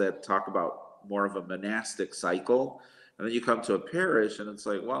texts that talk about more of a monastic cycle, and then you come to a parish and it's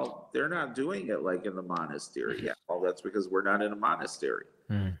like, well, they're not doing it like in the monastery. Yeah, well, that's because we're not in a monastery.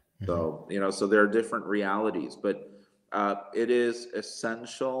 So, so there are different realities, but it is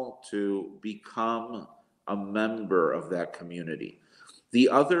essential to become a member of that community. The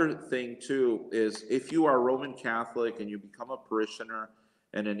other thing too is, if you are Roman Catholic and you become a parishioner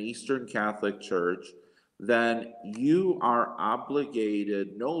in an Eastern Catholic church, then you are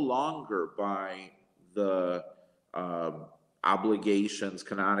obligated no longer by the obligations,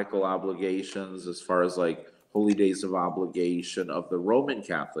 canonical obligations, as far as like holy days of obligation of the Roman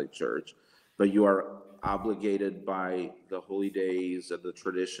Catholic Church, but you are obligated by the holy days and the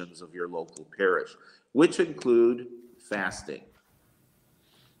traditions of your local parish, which include fasting.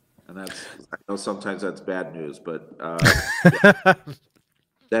 And I know sometimes that's bad news, but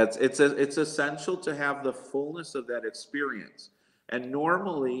it's essential to have the fullness of that experience. And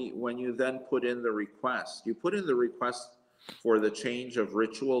normally, when you then put in the request, you put in the request for the change of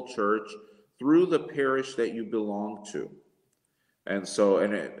ritual church through the parish that you belong to. And so,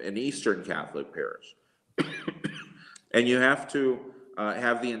 in an Eastern Catholic parish. And you have to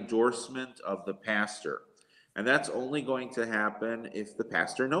have the endorsement of the pastor. And that's only going to happen if the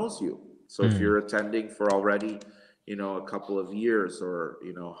pastor knows you. So if you're attending for already, a couple of years, or,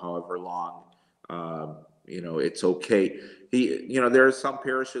 however long, it's okay. There are some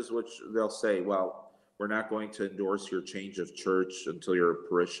parishes which they'll say, well, we're not going to endorse your change of church until you're a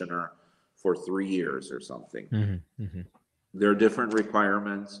parishioner for 3 years or something. There are different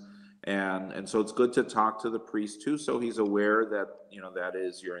requirements. And so it's good to talk to the priest too, so he's aware that, that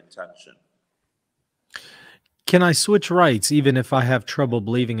is your intention. Can I switch rites even if I have trouble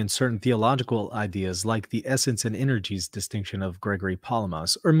believing in certain theological ideas, like the essence and energies distinction of Gregory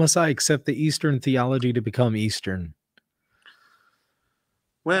Palamas? Or must I accept the Eastern theology to become Eastern?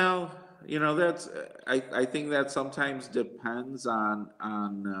 Well, that's, I think that sometimes depends on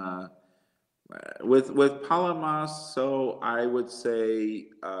with Palamas. So I would say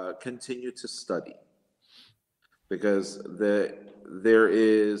continue to study, because there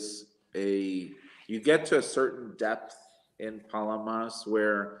is you get to a certain depth in Palamas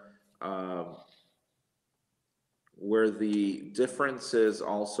where the differences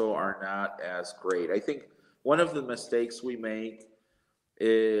also are not as great. I think one of the mistakes we make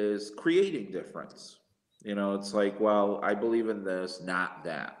is creating difference. It's like, well, I believe in this, not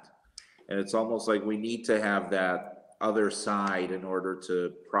that. And it's almost like we need to have that other side in order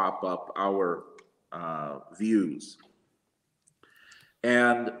to prop up our views.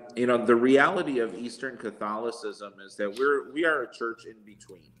 And, the reality of Eastern Catholicism is that we are a church in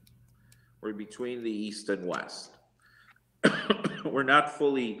between. We're between the East and West. We're not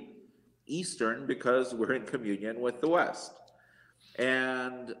fully Eastern because we're in communion with the West.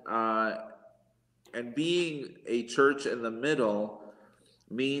 And being a church in the middle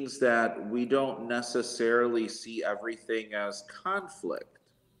means that we don't necessarily see everything as conflict.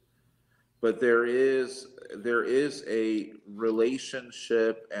 But there is a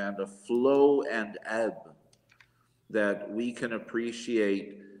relationship and a flow and ebb that we can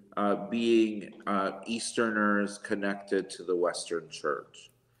appreciate being Easterners connected to the Western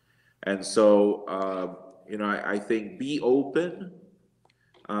Church. And so, I think be open.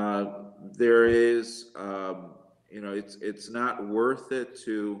 There is, it's not worth it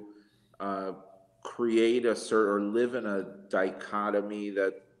to create a certain, or live in a dichotomy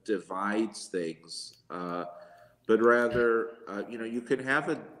that divides things, but rather, you can have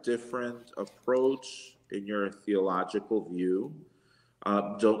a different approach in your theological view.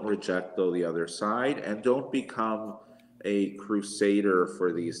 Don't reject, though, the other side, and don't become a crusader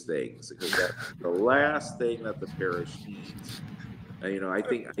for these things, because that's the last thing that the parish needs. I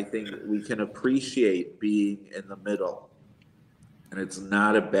think we can appreciate being in the middle, and it's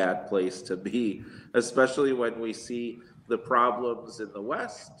not a bad place to be, especially when we see the problems in the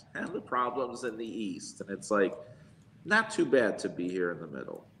West and the problems in the East. And it's like, not too bad to be here in the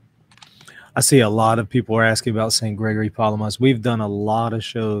middle. I see a lot of people are asking about St. Gregory Palamas. We've done a lot of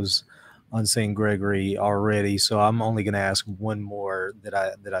shows on Saint Gregory already, so I'm only going to ask one more that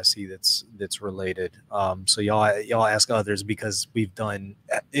I see that's related. So y'all ask others, because we've done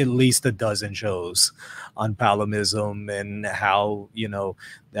at least a dozen shows on Palimism and how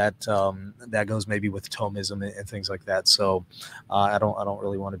that goes maybe with Thomism and things like that. So I don't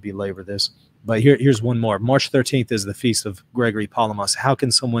really want to belabor this. But here's one more. March 13th is the feast of Gregory Palamas. How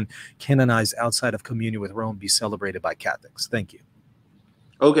can someone canonized outside of communion with Rome be celebrated by Catholics? Thank you.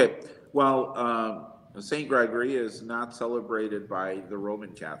 Okay. Well, St. Gregory is not celebrated by the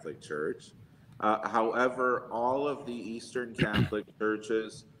Roman Catholic Church. However, all of the Eastern Catholic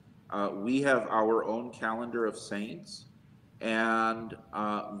churches, we have our own calendar of saints, and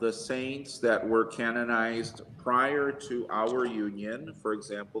the saints that were canonized prior to our union, for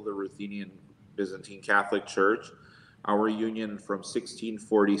example, the Ruthenian Byzantine Catholic Church, our union from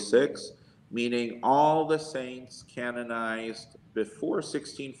 1646, meaning all the saints canonized before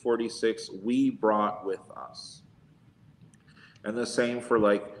 1646, we brought with us. And the same for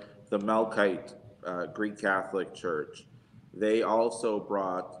like the Melkite Greek Catholic Church. They also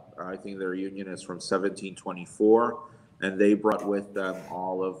brought, I think their union is from 1724, and they brought with them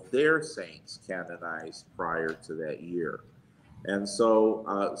all of their saints canonized prior to that year. And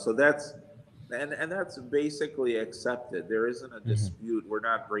so that's that's basically accepted. There isn't a dispute. We're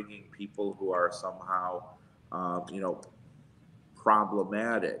not bringing people who are somehow,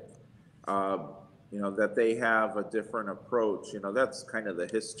 problematic. That they have a different approach. That's kind of the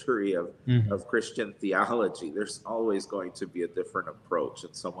history of Christian theology. There's always going to be a different approach,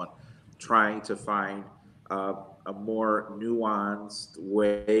 and someone trying to find a more nuanced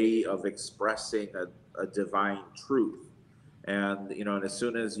way of expressing a divine truth. And as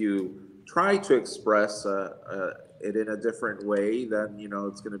soon as you try to express it in a different way, then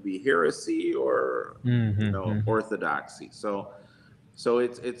it's going to be heresy or orthodoxy. So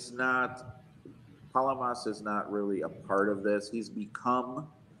it's not. Palamas is not really a part of this. He's become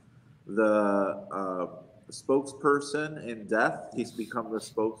the spokesperson in death. He's become the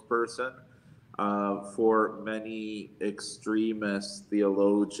spokesperson for many extremist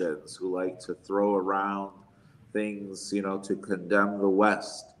theologians who like to throw around things, to condemn the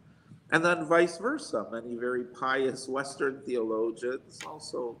West. And then vice versa. Many very pious Western theologians,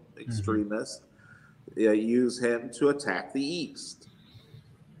 also extremists, use him to attack the East.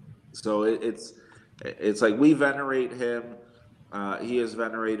 So it's like we venerate him. He is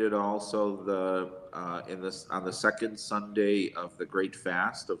venerated also on the second Sunday of the Great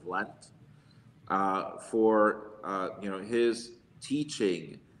Fast of Lent. His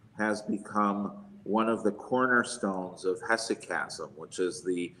teaching has become one of the cornerstones of hesychasm, which is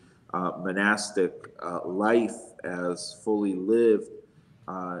the monastic life as fully lived,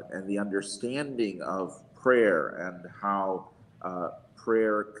 and the understanding of prayer and how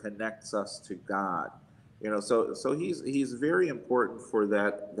prayer connects us to God. So he's very important for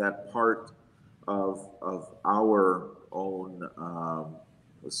that part of our own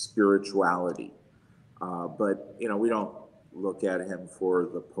spirituality. But we don't look at him for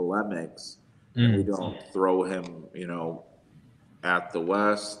the polemics. And we don't throw him, at the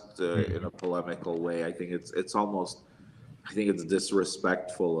West in a polemical way. I think it's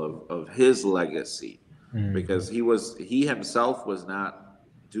disrespectful of his legacy, because he himself was not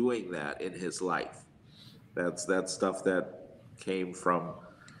doing that in his life. That's stuff that came from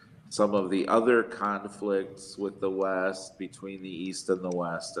some of the other conflicts with the West, between the East and the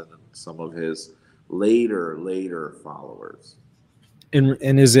West, and some of his later followers.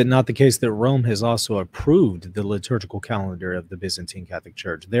 And is it not the case that Rome has also approved the liturgical calendar of the Byzantine Catholic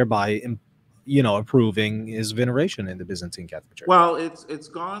Church, thereby, approving his veneration in the Byzantine Catholic Church? Well, it's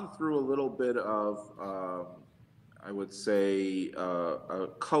gone through a little bit of, I would say, a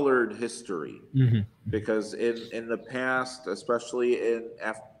colored history, because in the past, especially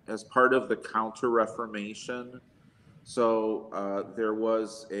as part of the Counter-Reformation, so there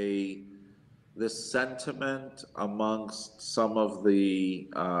was this sentiment amongst some of the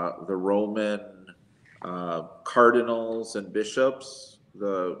Roman cardinals and bishops,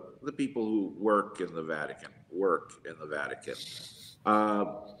 the people who work in the Vatican.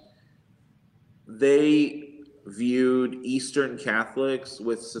 They viewed Eastern Catholics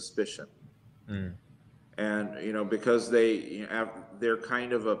with suspicion, and because they're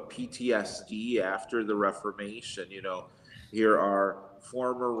kind of a PTSD after the Reformation. Here are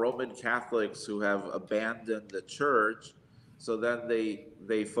former Roman Catholics who have abandoned the church, so then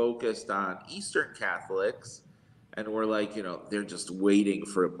they focused on Eastern Catholics, and we're like, they're just waiting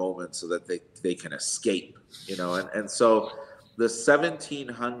for a moment so that they can escape, and so the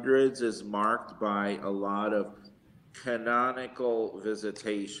 1700s is marked by a lot of canonical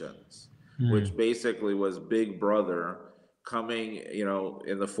visitations. which basically was Big Brother coming, you know,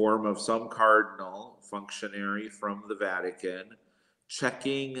 in the form of some cardinal functionary from the Vatican,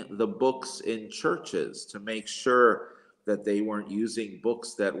 checking the books in churches to make sure that they weren't using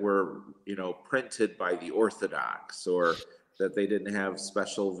books that were, you know, printed by the Orthodox, or that they didn't have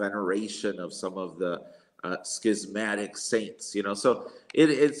special veneration of some of the schismatic saints, you know. So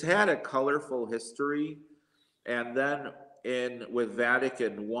it's had a colorful history. And then with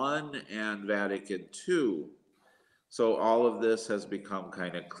Vatican I and Vatican II, so all of this has become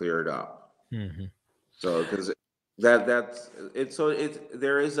kind of cleared up. So because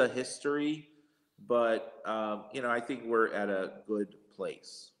there is a history, but you know, I think we're at a good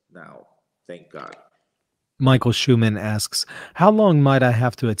place now. Thank God. Michael Schumann asks, how long might I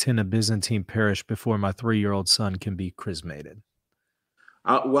have to attend a Byzantine parish before my 3-year-old son can be chrismated?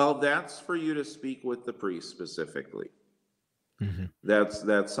 Well, that's for you to speak with the priest specifically.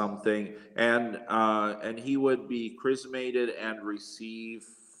 That's something, and he would be chrismated and receive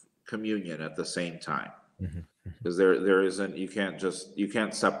communion at the same time, because there isn't, you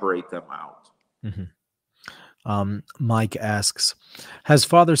can't separate them out. Mike asks, has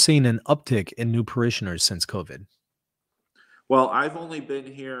Father seen an uptick in new parishioners since COVID? Well, I've only been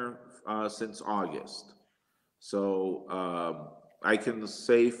here since August, so I can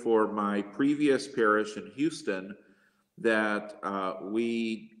say for my previous parish in Houston that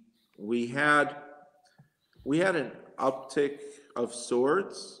we had an uptick of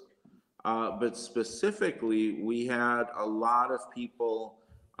sorts, but specifically we had a lot of people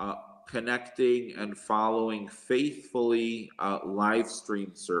connecting and following faithfully live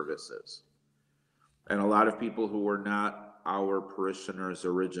stream services, and a lot of people who were not our parishioners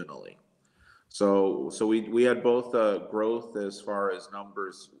originally. So we had both growth as far as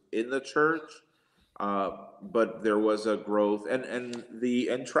numbers in the church, but there was a growth. And the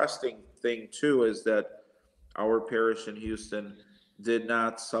interesting thing too is that our parish in Houston did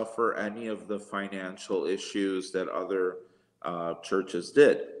not suffer any of the financial issues that other churches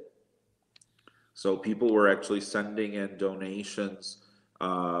did. So people were actually sending in donations,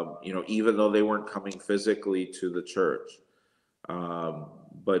 you know, even though they weren't coming physically to the church.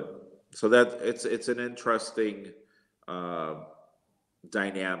 But so that it's an interesting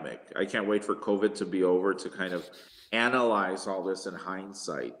dynamic. I can't wait for COVID to be over to kind of analyze all this in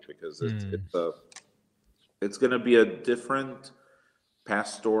hindsight, because it's going to be a different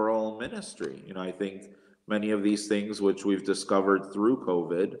pastoral ministry. You know, I think many of these things which we've discovered through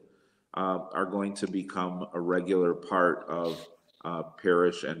COVID are going to become a regular part of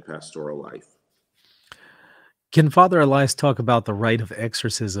parish and pastoral life. Can Father Elias talk about the rite of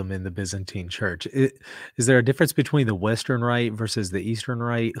exorcism in the Byzantine Church? Is there a difference between the Western rite versus the Eastern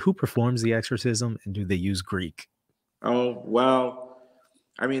rite? Who performs the exorcism, and do they use Greek? Oh, well,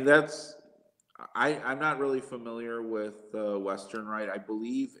 I mean, I'm not really familiar with the Western rite. I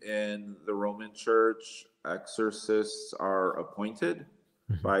believe in the Roman Church, exorcists are appointed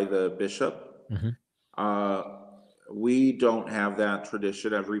by the bishop. We don't have that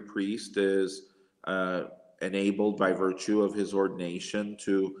tradition. Every priest is enabled by virtue of his ordination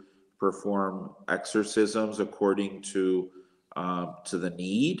to perform exorcisms according to the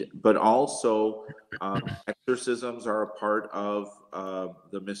need, but also exorcisms are a part of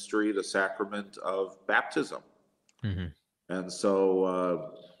the mystery, the sacrament of baptism. And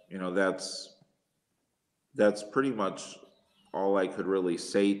so you know, that's pretty much all I could really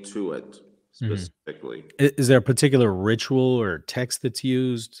say to it specifically. Is there a particular ritual or text that's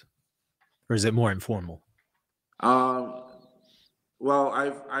used, or is it more informal? Well,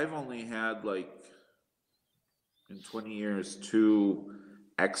 I've only had, like, in 20 years 2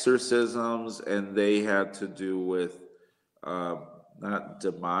 exorcisms, and they had to do with not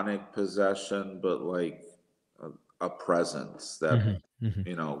demonic possession, but like a presence that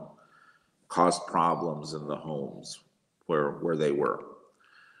you know, caused problems in the homes where they were.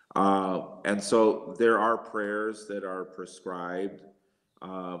 And so there are prayers that are prescribed,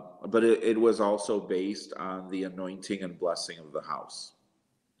 but it was also based on the anointing and blessing of the house.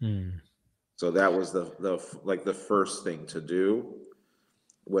 So that was the first thing to do.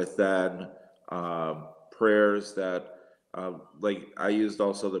 With then prayers that like I used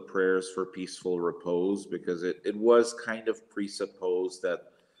also the prayers for peaceful repose, because it was kind of presupposed that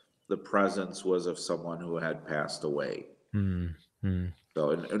the presence was of someone who had passed away.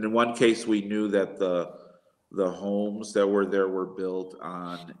 So in one case, we knew that the homes that were there were built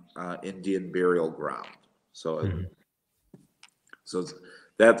on Indian burial ground. So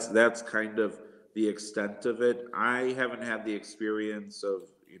that's kind of the extent of it. I haven't had the experience of,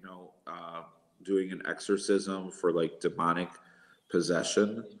 you know, doing an exorcism for like demonic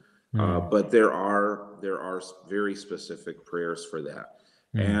possession. But there are very specific prayers for that.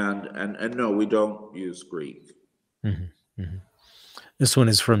 And no, we don't use Greek. This one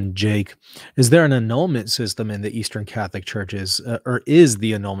is from Jake. Is there an annulment system in the Eastern Catholic Churches, or is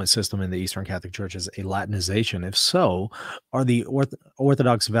the annulment system in the Eastern Catholic Churches a Latinization? If so, are the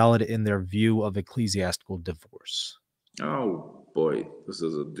Orthodox valid in their view of ecclesiastical divorce? Oh boy, this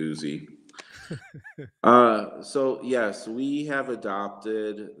is a doozy. So yes, we have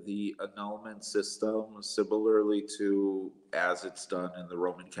adopted the annulment system similarly to as it's done in the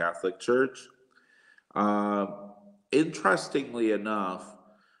Roman Catholic Church. Interestingly enough,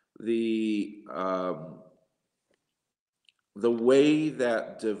 the way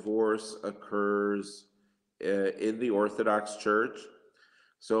that divorce occurs in the Orthodox Church,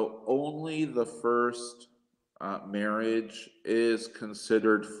 so only the first marriage is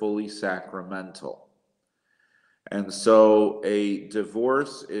considered fully sacramental. And so a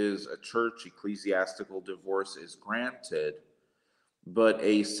divorce is a church ecclesiastical divorce is granted, but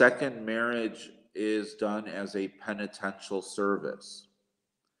a second marriage is done as a penitential service.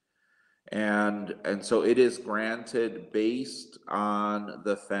 And so it is granted based on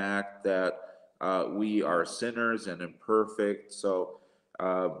the fact that we are sinners and imperfect. So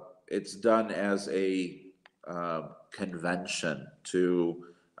it's done as a convention to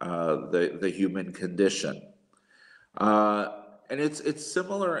the human condition. And it's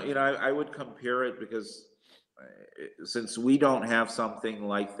similar, I would compare it because since we don't have something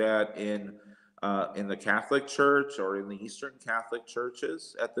like that in the Catholic Church or in the Eastern Catholic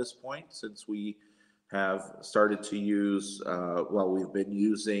churches at this point, since we have started to use, we've been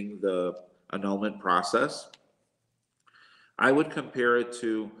using the annulment process, I would compare it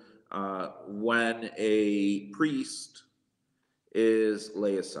to when a priest is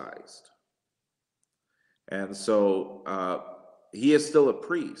laicized. And so he is still a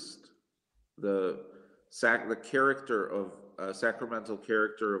priest. The character of sacramental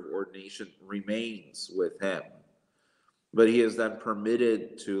character of ordination remains with him, but he is then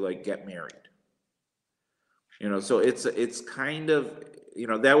permitted to get married. So it's kind of,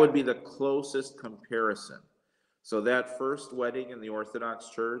 that would be the closest comparison. So that first wedding in the Orthodox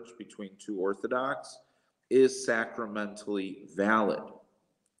Church between two Orthodox is sacramentally valid.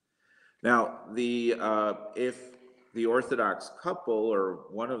 Now, if the Orthodox couple or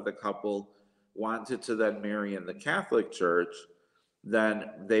one of the couple wanted to then marry in the Catholic Church,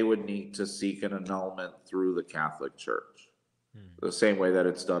 then they would need to seek an annulment through the Catholic Church, the same way that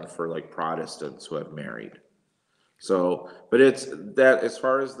it's done for Protestants who have married. So, but it's that as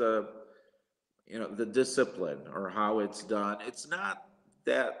far as the discipline or how it's done, it's not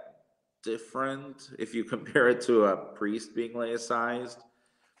that different if you compare it to a priest being laicized.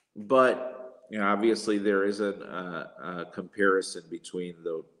 But obviously there is a comparison between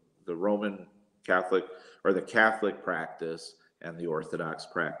the Roman Catholic or the Catholic practice and the Orthodox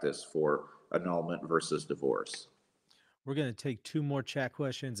practice for annulment versus divorce. We're going to take two more chat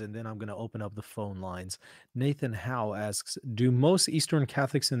questions, and then I'm going to open up the phone lines. Nathan Howe asks, do most Eastern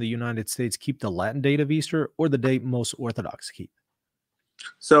Catholics in the United States keep the Latin date of Easter or the date most Orthodox keep?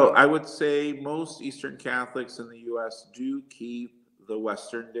 So I would say most Eastern Catholics in the U.S. do keep the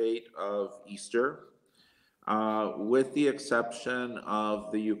Western date of Easter, with the exception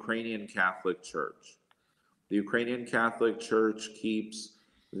of the Ukrainian Catholic Church. The Ukrainian Catholic Church keeps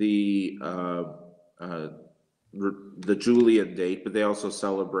the Julian date, but they also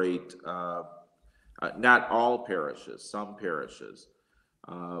celebrate, not all parishes, some parishes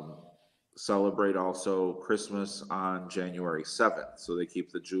celebrate also Christmas on January 7th. So they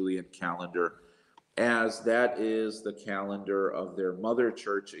keep the Julian calendar, as that is the calendar of their mother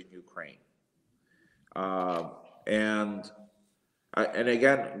church in Ukraine. And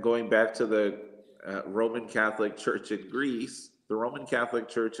again, going back to the Roman Catholic Church in Greece, the Roman Catholic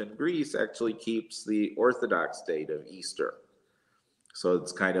Church in Greece actually keeps the Orthodox date of Easter. So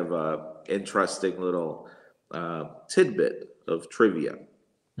it's kind of an interesting little tidbit of trivia.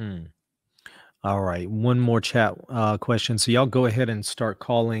 All right, one more chat question. So y'all go ahead and start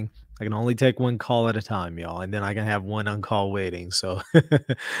calling. I can only take one call at a time, y'all, and then I can have one on call waiting. So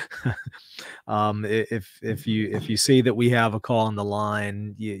if you see that we have a call on the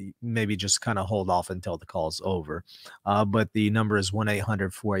line, you maybe just kind of hold off until the call's over. But the number is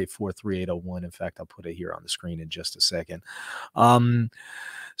 1-800-484-3801. In fact, I'll put it here on the screen in just a second.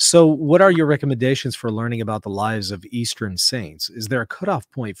 So what are your recommendations for learning about the lives of Eastern saints? Is there a cutoff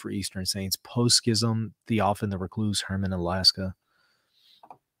point for Eastern saints, post-schism, Theophan the Recluse, Herman Alaska?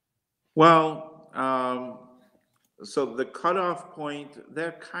 Well, so the cutoff point,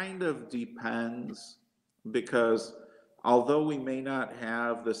 that kind of depends, because although we may not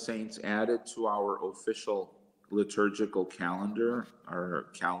have the saints added to our official liturgical calendar, our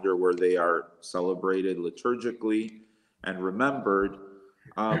calendar where they are celebrated liturgically and remembered,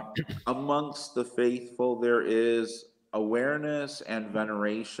 amongst the faithful there is awareness and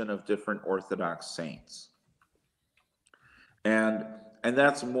veneration of different Orthodox saints. And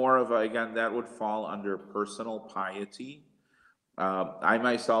that's more of a, again, that would fall under personal piety. I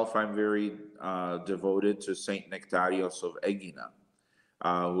myself, I'm very devoted to Saint Nectarios of Egina,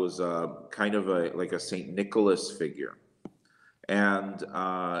 who was kind of like a Saint Nicholas figure, and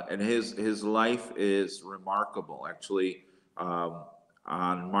his life is remarkable. Actually,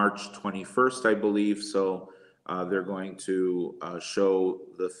 on March 21st, I believe, so they're going to show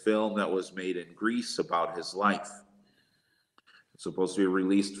the film that was made in Greece about his life. It's supposed to be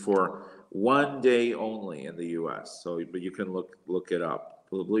released for one day only in the U.S. So, but you can look it up.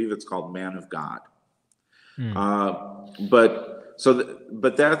 I believe it's called Man of God. But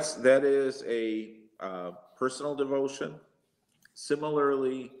that is a personal devotion.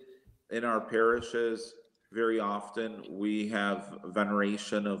 Similarly, in our parishes, very often we have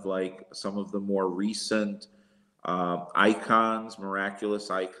veneration of like some of the more recent icons, miraculous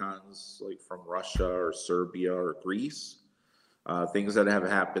icons, like from Russia or Serbia or Greece. Things that have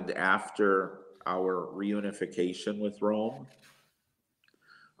happened after our reunification with Rome.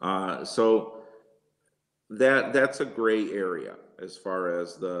 So that's a gray area as far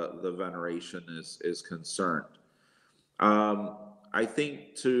as the veneration is concerned. I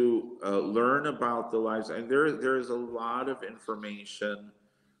think to learn about the lives, and there is a lot of information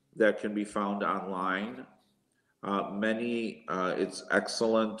that can be found online. It's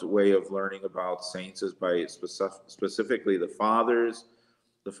excellent way of learning about saints is by specifically the fathers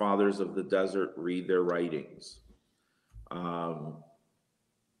of the desert read their writings.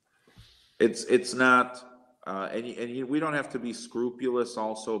 It's not, we don't have to be scrupulous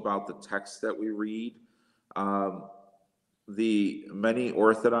also about the text that we read. The many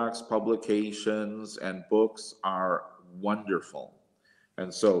Orthodox publications and books are wonderful,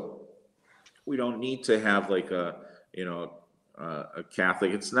 and so we don't need to have like a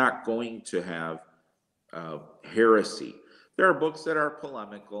Catholic. It's not going to have heresy. There are books that are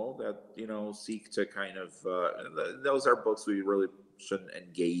polemical that seek to kind of those are books we really shouldn't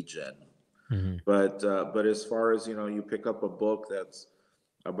engage in. Mm-hmm. But as far as you pick up a book that's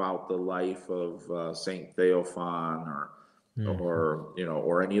about the life of Saint Theophan or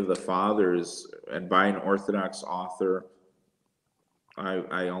any of the fathers, and by an Orthodox author,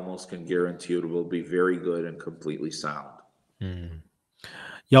 I almost can guarantee it will be very good and completely sound. Mm.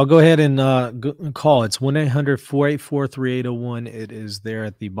 Y'all go ahead and call. It's 1-800-484-3801. It is there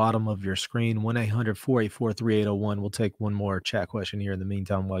at the bottom of your screen, 1-800-484-3801. We'll take one more chat question here in the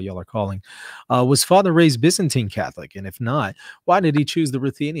meantime while y'all are calling. Was Father raised Byzantine Catholic? And if not, why did he choose the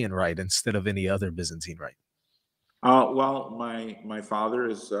Ruthenian rite instead of any other Byzantine rite? Well, my father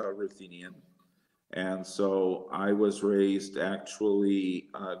is Ruthenian. And so I was raised, actually,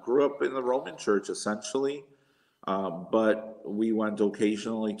 grew up in the Roman Church, essentially. But we went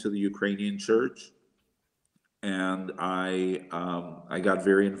occasionally to the Ukrainian church, and I got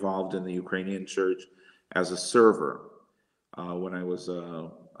very involved in the Ukrainian church as a server when I was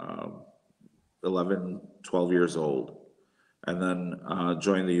 11, 12 years old, and then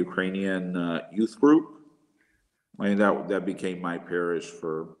joined the Ukrainian youth group. I mean, that became my parish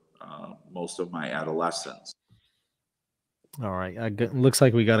for most of my adolescence. All right. Looks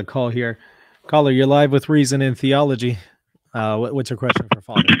like we got a call here. Caller, you're live with Reason in Theology. What's your question for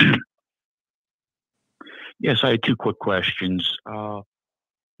Father? Yes, I had two quick questions.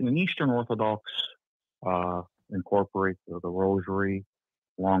 In Eastern Orthodox, incorporate the rosary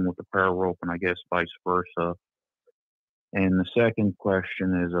along with the prayer rope, and I guess vice versa. And the second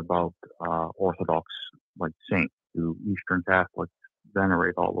question is about Orthodox, like saints. Do Eastern Catholics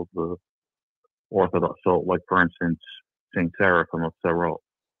venerate all of the Orthodox? So, like, for instance, Saint Seraphim of Sarov,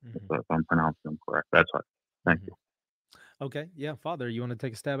 if I'm pronouncing them correct. That's right. Thank you. Okay. Yeah, Father, you want to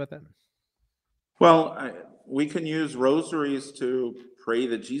take a stab at that? Well, we can use rosaries to pray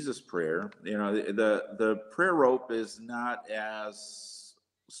the Jesus prayer. The prayer rope is not as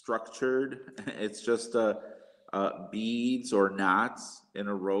structured. It's just beads or knots in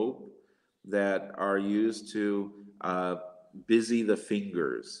a rope that are used to busy the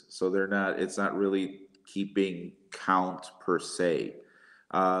fingers. So it's not really keeping count per se.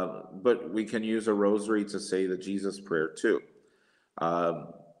 But we can use a rosary to say the Jesus prayer too.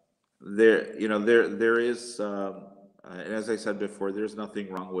 There is, and as I said before, there's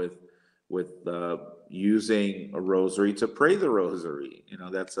nothing wrong with using a rosary to pray the rosary.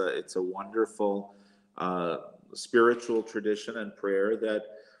 It's a wonderful spiritual tradition and prayer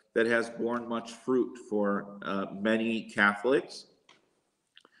that has borne much fruit for many Catholics.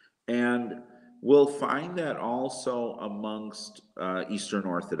 And we'll find that also amongst Eastern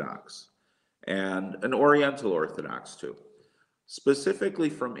Orthodox and an Oriental Orthodox too, specifically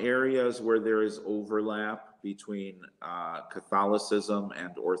from areas where there is overlap between Catholicism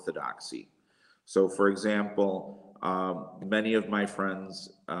and Orthodoxy. So, for example, many of my friends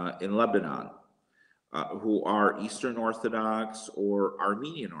in Lebanon who are Eastern Orthodox or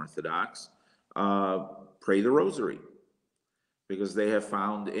Armenian Orthodox pray the Rosary, because they have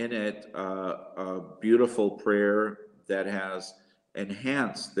found in it a beautiful prayer that has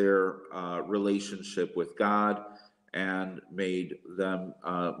enhanced their relationship with God and made them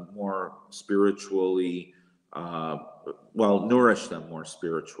more spiritually, nourish them more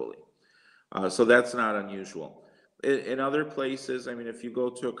spiritually. So that's not unusual. In other places, I mean, if you go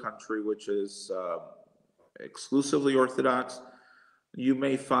to a country which is exclusively Orthodox, you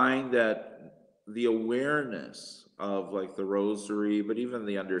may find that the awareness of like the Rosary, but even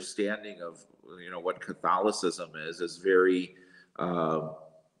the understanding of what Catholicism is very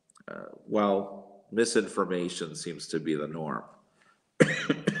misinformation seems to be the norm.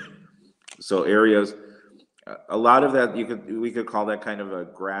 So areas, a lot of that we could call that kind of a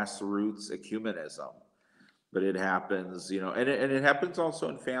grassroots ecumenism, but it happens, and it happens also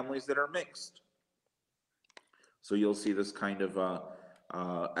in families that are mixed. So you'll see this kind of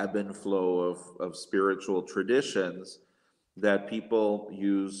ebb and flow of spiritual traditions that people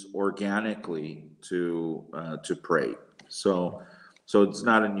use organically to pray. So it's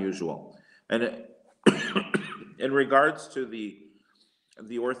not unusual. And in regards to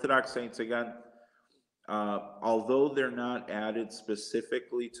the Orthodox saints, again, although they're not added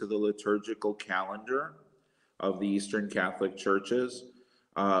specifically to the liturgical calendar of the Eastern Catholic churches,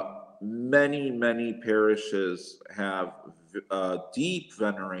 many parishes have deep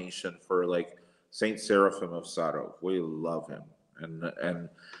veneration for like Saint Seraphim of Sarov. We love him, and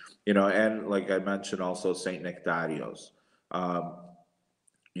like I mentioned, also Saint Nectarios.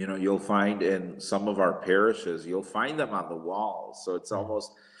 You'll find in some of our parishes, you'll find them on the walls. So it's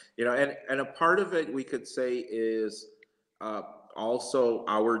almost, and a part of it we could say is also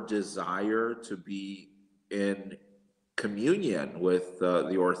our desire to be in communion with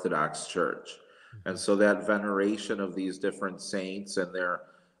the Orthodox Church, and so that veneration of these different saints and their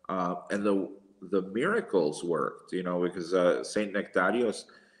and the miracles worked, because Saint Nectarios,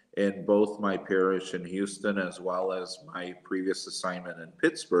 in both my parish in Houston as well as my previous assignment in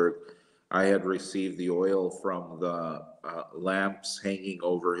Pittsburgh, I had received the oil from the lamps hanging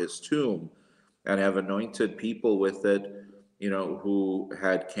over his tomb, and have anointed people with it, who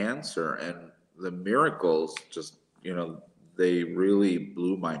had cancer, and the miracles just, they really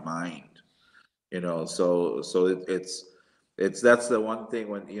blew my mind, so it's that's the one thing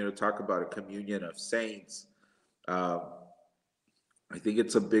when talk about a communion of saints. I think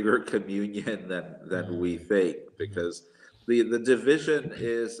it's a bigger communion than we think, because the division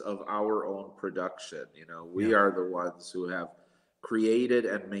is of our own production. We are the ones who have created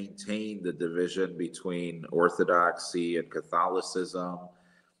and maintained the division between Orthodoxy and Catholicism,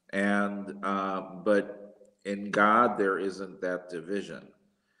 and but in God there isn't that division,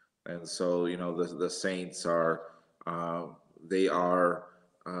 and so the saints are they are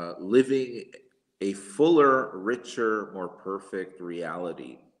living a fuller, richer, more perfect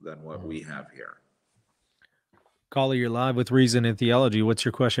reality than what we have here. Caller, you're live with Reason and Theology. What's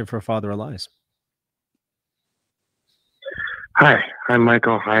your question for Father Elias? Hi,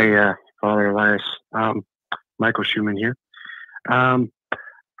 Michael. Hi, Father Elias. Michael Schumann here. Can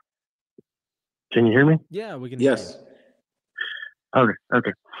you hear me? Yeah, we can. Yes. Hear you.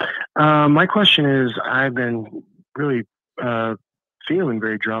 Okay. My question is, I've been really feeling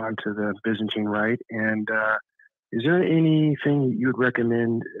very drawn to the Byzantine Rite, and is there anything you would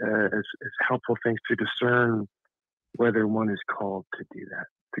recommend as helpful things to discern whether one is called to do that,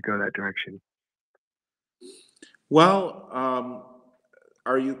 to go that direction? Well,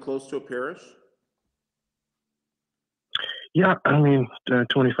 are you close to a parish? Yeah,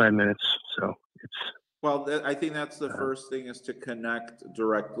 25 minutes, so it's... Well, I think that's the first thing, is to connect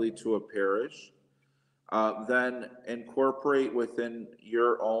directly to a parish. Then incorporate within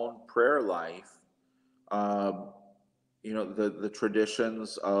your own prayer life, the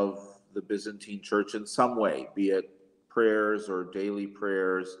traditions of the Byzantine Church in some way, be it prayers or daily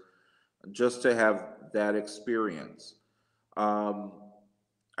prayers, just to have that experience.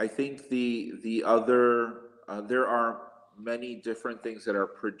 I think the other, there are many different things that are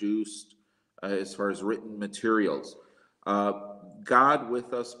produced as far as written materials. God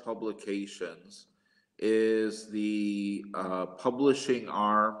With Us publications is the publishing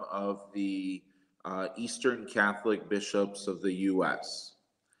arm of the Eastern Catholic Bishops of the U.S.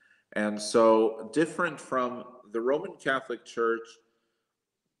 And so, different from the Roman Catholic Church,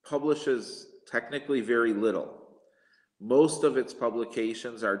 publishes technically very little. Most of its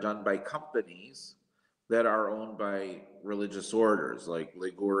publications are done by companies that are owned by religious orders, like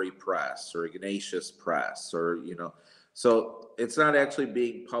Liguri Press or Ignatius Press, or, so it's not actually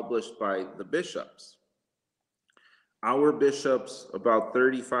being published by the bishops. Our bishops, about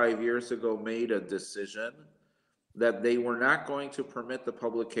 35 years ago, made a decision that they were not going to permit the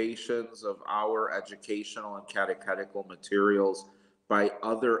publications of our educational and catechetical materials by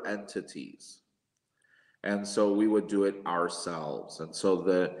other entities. And so we would do it ourselves. And so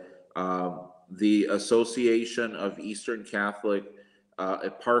the Association of Eastern Catholic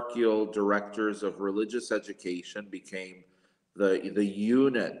Eparchial Directors of Religious Education became the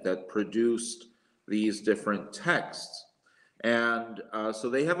unit that produced these different texts. And so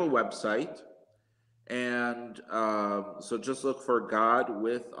they have a website. And so just look for God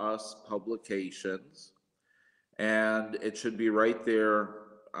With Us Publications. And it should be right there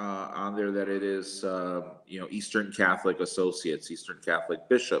on there that it is, Eastern Catholic Associates, Eastern Catholic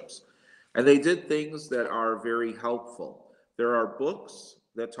Bishops. And they did things that are very helpful. There are books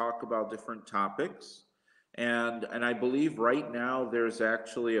that talk about different topics. And I believe right now there's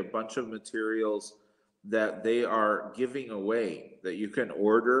actually a bunch of materials that they are giving away that you can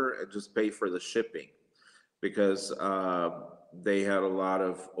order and just pay for the shipping, because they had a lot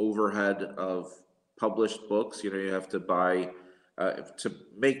of overhead of published books. You have to buy, to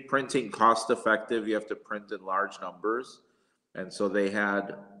make printing cost effective, you have to print in large numbers. And so they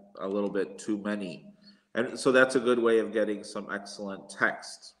had a little bit too many. And so that's a good way of getting some excellent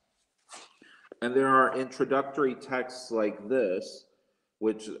text. And there are introductory texts like this,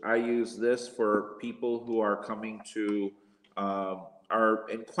 which I use this for people who are coming to, are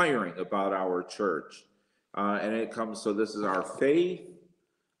inquiring about our church. And it comes, so this is our faith,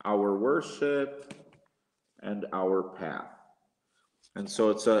 our worship, and our path. And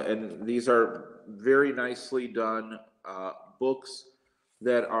so and these are very nicely done books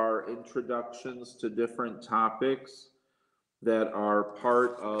that are introductions to different topics that are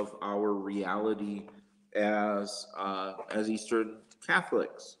part of our reality as Eastern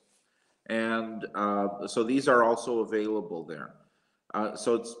Catholics. And so these are also available there.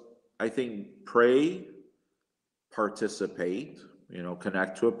 So it's, I think, pray, participate,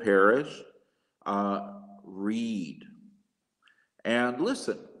 connect to a parish, read, and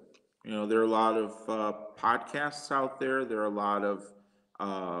listen. There are a lot of podcasts out there. There are a lot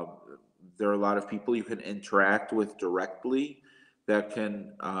of people you can interact with directly that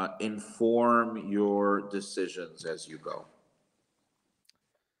can inform your decisions as you go.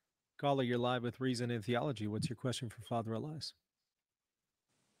 Caller, you're live with Reason and Theology. What's your question for Father Elias?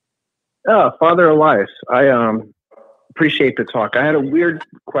 Father Elias, I appreciate the talk. I had a weird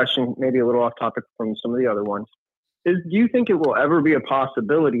question, maybe a little off topic from some of the other ones. Do you think it will ever be a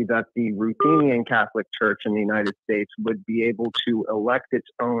possibility that the Ruthenian Catholic Church in the United States would be able to elect its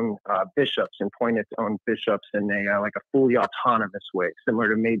own bishops and appoint its own bishops in a like a fully autonomous way, similar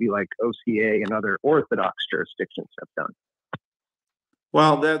to maybe like OCA and other Orthodox jurisdictions have done?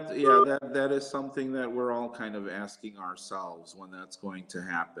 Well, that is something that we're all kind of asking ourselves when that's going to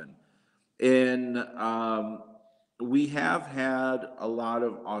happen. We have had a lot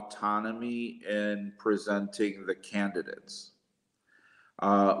of autonomy in presenting the candidates,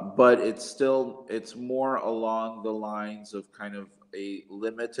 but it's more along the lines of kind of a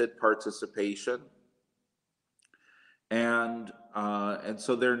limited participation, and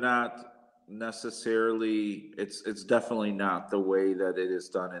so they're not necessarily. It's definitely not the way that it is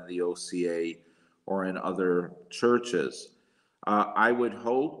done in the OCA or in other churches. I would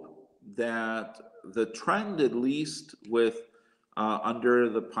hope that the trend, at least with under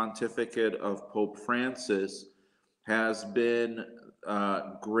the pontificate of Pope Francis, has been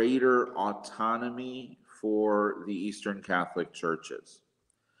greater autonomy for the Eastern Catholic churches.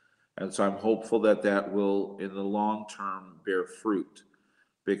 And so I'm hopeful that that will, in the long term, bear fruit,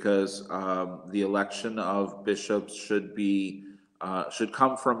 because the election of bishops should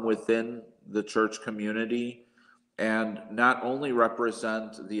come from within the church community, and not only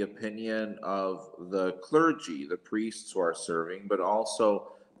represent the opinion of the clergy, the priests who are serving, but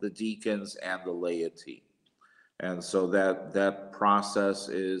also the deacons and the laity. And so that process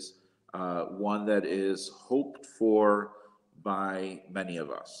is one that is hoped for by many of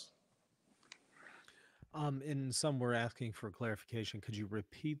us. And some were asking for clarification. Could you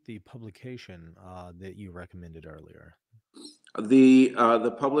repeat the publication that you recommended earlier?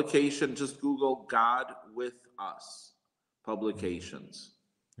 The publication, just Google God with Us publications.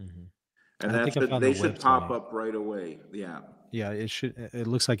 Mm-hmm. And I think I found they the should pop website. up right away. Yeah. Yeah, it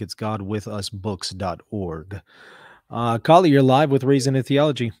looks like it's godwithusbooks.org. Kali, you're live with Reason and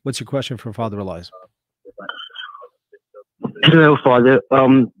Theology. What's your question for Father Elias? Hello, Father.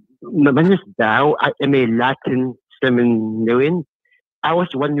 My name is Dao. I am a Latin seminarian. I was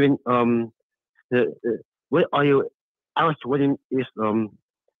wondering, what are you? I was wondering if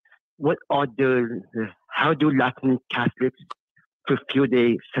what are how do Latin Catholics fulfill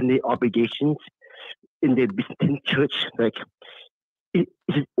their Sunday obligations in the Byzantine Church? Like, is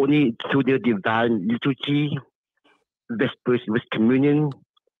it only through the divine liturgy, Vespers with communion,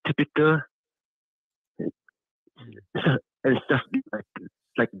 typical, and stuff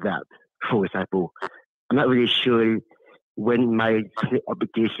like that? For example, I'm not really sure when my Sunday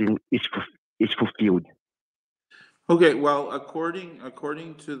obligation is fulfilled. Okay, well, according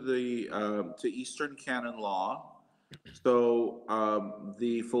to the to Eastern canon law, so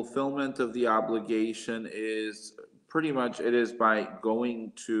the fulfillment of the obligation is pretty much, it is by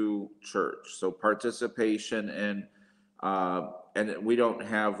going to church. So participation in and we don't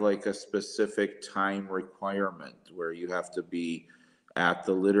have like a specific time requirement where you have to be at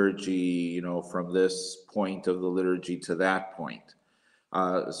the liturgy, you know, from this point of the liturgy to that point.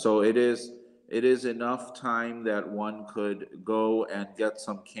 So it is enough time that one could go and get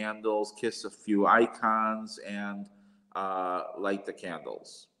some candles, kiss a few icons, and light the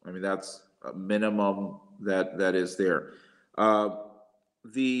candles. I mean, that's a minimum that is there.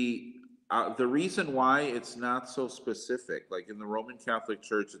 The reason why it's not so specific, like in the Roman Catholic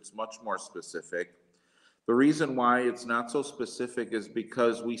Church, it's much more specific. The reason why it's not so specific is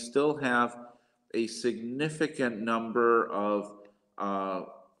because we still have a significant number of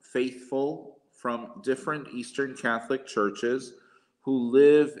faithful from different Eastern Catholic churches who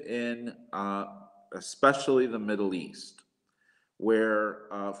live in especially the Middle East, where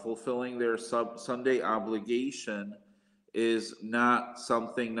fulfilling their Sunday obligation is not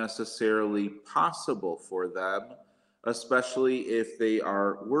something necessarily possible for them, especially if they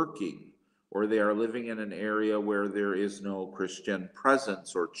are working or they are living in an area where there is no Christian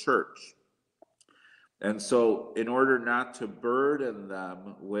presence or church. And so, in order not to burden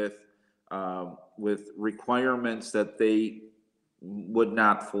them with requirements that they would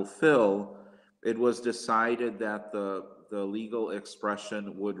not fulfill, it was decided that the legal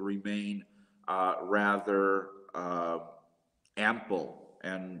expression would remain rather ample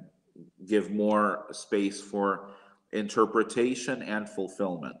and give more space for interpretation and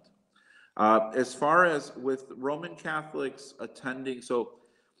fulfillment. As far as with Roman Catholics attending, so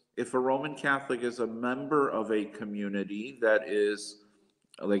if a Roman Catholic is a member of a community that is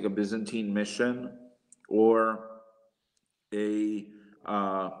like a Byzantine mission or a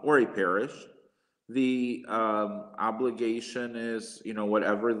parish, the obligation is, you know,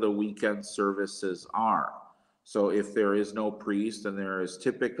 whatever the weekend services are. So if there is no priest, then there is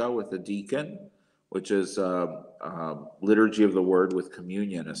typica with a deacon, which is liturgy of the word with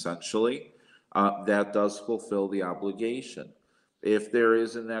communion, essentially. That does fulfill the obligation. If there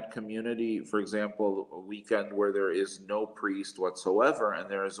is in that community, for example, a weekend where there is no priest whatsoever and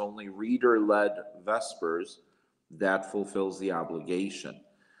there is only reader-led vespers, that fulfills the obligation.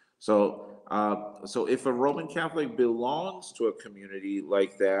 So if a Roman Catholic belongs to a community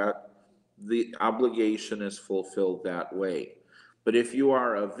like that, the obligation is fulfilled that way. But if you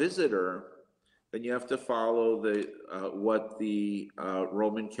are a visitor, then you have to follow what the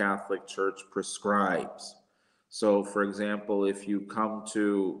Roman Catholic Church prescribes. So, for example, if you come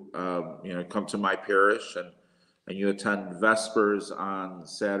to come to my parish and you attend Vespers on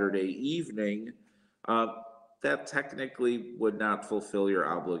Saturday evening, that technically would not fulfill your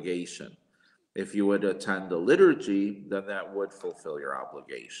obligation. If you would attend a liturgy, then that would fulfill your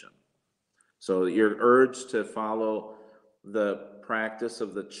obligation. So you're urged to follow the practice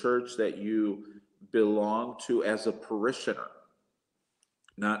of the church that you belong to as a parishioner.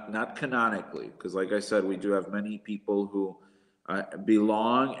 Not canonically, because like I said, we do have many people who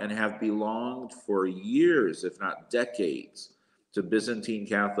belong and have belonged for years, if not decades, to Byzantine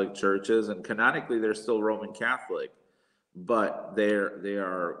Catholic churches, and canonically they're still Roman Catholic, but they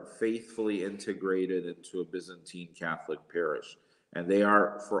are faithfully integrated into a Byzantine Catholic parish, and they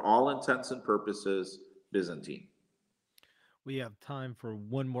are, for all intents and purposes, Byzantine. We have time for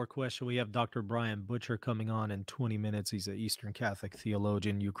one more question. We have Dr. Brian Butcher coming on in 20 minutes. He's an Eastern Catholic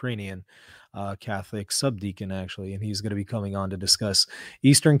theologian, Ukrainian Catholic subdeacon, actually, and he's going to be coming on to discuss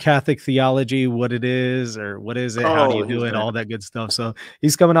Eastern Catholic theology, what it is, or what is it, how do you do it, all that good stuff. So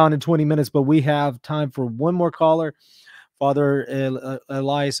he's coming on in 20 minutes, but we have time for one more caller. Father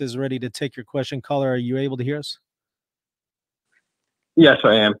Elias is ready to take your question. Caller, are you able to hear us? Yes,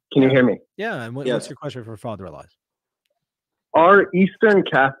 I am. Can you hear me? Yeah. And what's your question for Father Elias? Are Eastern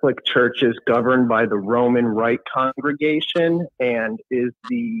Catholic churches governed by the Roman Rite congregation? And is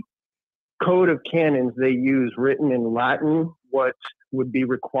the code of canons they use written in Latin what would be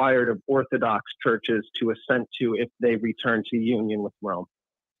required of Orthodox churches to assent to if they return to union with Rome?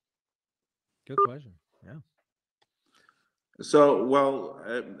 Good question. Yeah. So, well,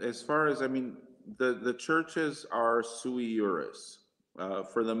 as far as, I mean, the churches are sui juris.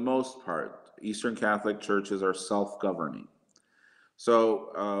 For the most part, Eastern Catholic churches are self-governing.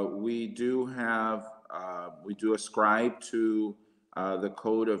 So we do ascribe to the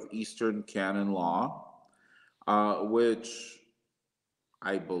Code of Eastern Canon Law, which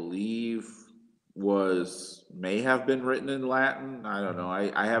I believe may have been written in Latin. I don't know.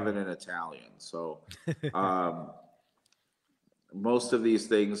 I have it in Italian. So most of these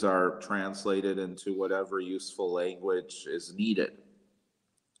things are translated into whatever useful language is needed.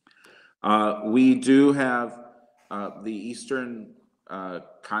 We do have the Eastern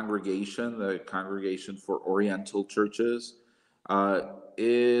Congregation, the Congregation for Oriental Churches,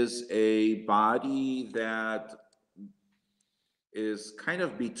 is a body that is kind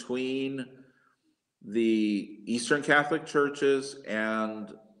of between the Eastern Catholic churches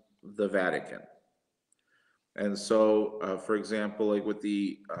and the Vatican. And so, for example, like with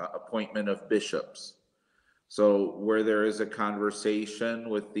the appointment of bishops, so where there is a conversation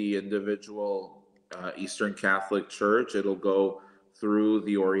with the individual Eastern Catholic Church, it'll go through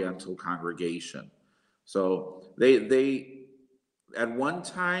the Oriental congregation. So they at one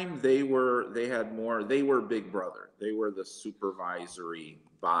time they were Big Brother. They were the supervisory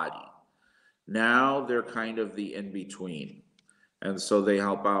body. Now they're kind of the in-between. And so they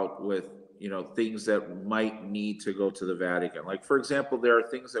help out with, things that might need to go to the Vatican. Like, for example, there are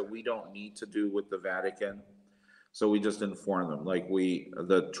things that we don't need to do with the Vatican. So we just inform them, like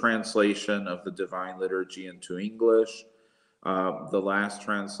the translation of the Divine Liturgy into English, the last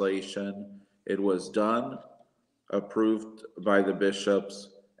translation, it was done, approved by the bishops,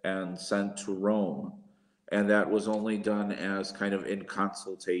 and sent to Rome. And that was only done as kind of in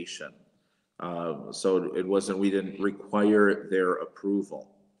consultation. So we didn't require their approval.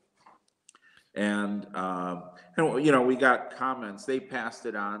 And we got comments. They passed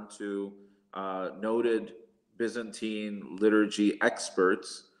it on to noted Byzantine liturgy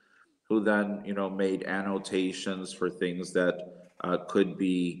experts, who then, made annotations for things that could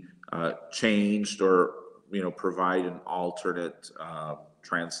be changed or, provide an alternate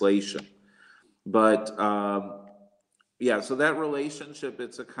translation. But so that relationship,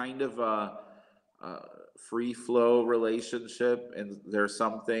 it's a kind of a free flow relationship, and there are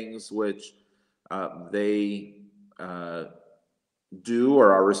some things which they do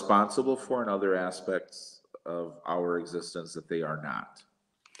or are responsible for, and other aspects of our existence that they are not.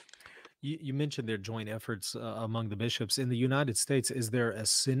 You mentioned their joint efforts among the bishops. In the United States, is there a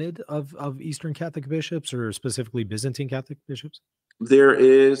synod of Eastern Catholic bishops, or specifically Byzantine Catholic bishops? There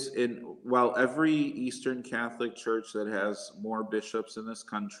is, every Eastern Catholic church that has more bishops in this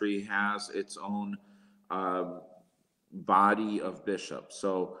country has its own body of bishops.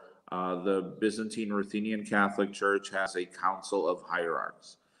 So the Byzantine Ruthenian Catholic Church has a council of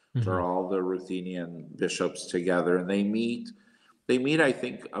hierarchs. Mm-hmm. For all the Ruthenian bishops together, and they meet, I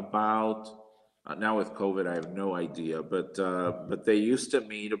think, about, now with COVID, I have no idea, but they used to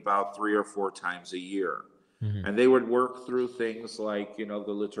meet about 3 or 4 times a year. Mm-hmm. And they would work through things like, the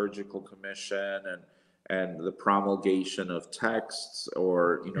liturgical commission and the promulgation of texts,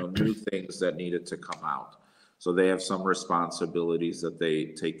 or, new things that needed to come out. So they have some responsibilities that they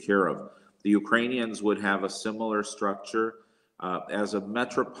take care of. The Ukrainians would have a similar structure as a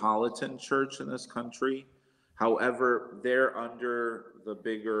metropolitan church in this country. However, they're under the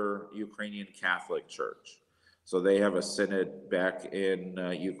bigger Ukrainian Catholic Church. So they have a synod back in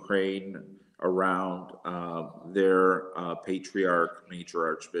Ukraine around their patriarch, major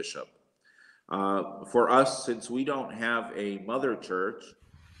archbishop. For us, since we don't have a mother church,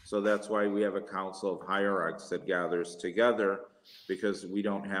 so that's why we have a council of hierarchs that gathers together, because we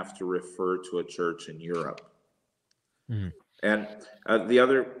don't have to refer to a church in Europe. Mm-hmm. And the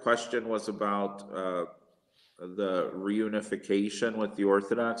other question was about the reunification with the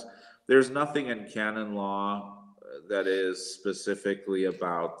Orthodox. There's nothing in canon law that is specifically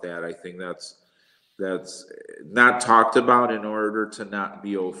about that. I think that's not talked about in order to not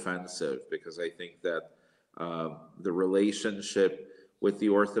be offensive, because I think that the relationship with the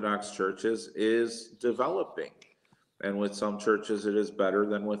Orthodox churches is developing, and with some churches it is better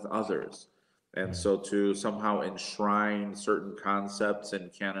than with others. And so to somehow enshrine certain concepts in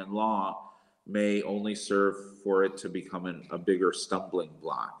canon law may only serve for it to become a bigger stumbling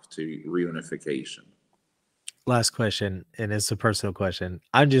block to reunification. Last question, and it's a personal question.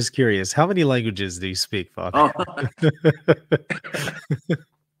 I'm just curious, how many languages do you speak, Father?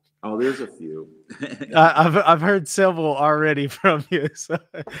 Oh, there's a few. I've heard several already from you, so,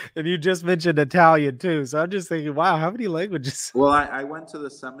 and you just mentioned Italian too. So I'm just thinking, wow, how many languages? Well, I went to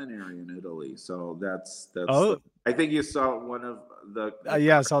the seminary in Italy, so that's. Oh, I think you saw one of the.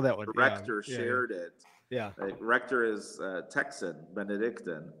 yeah, I saw that one. The rector shared it. Yeah, rector is Texan,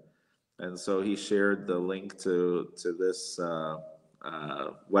 Benedictine, and so he shared the link to this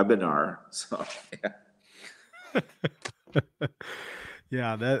webinar. So yeah.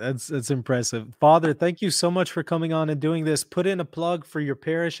 Yeah, that's impressive. Father, thank you so much for coming on and doing this. Put in a plug for your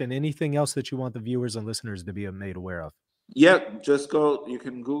parish and anything else that you want the viewers and listeners to be made aware of. Yeah, you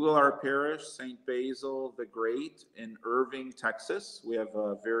can Google our parish, St. Basil the Great in Irving, Texas. We have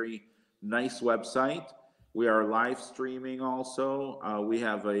a very nice website. We are live streaming also. We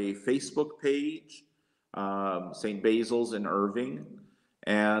have a Facebook page, St. Basil's in Irving.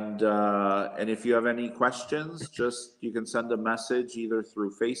 And if you have any questions, you can send a message either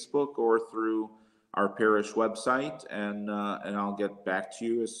through Facebook or through our parish website, and I'll get back to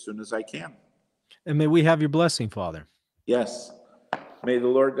you as soon as I can. And may we have your blessing, Father. Yes. May the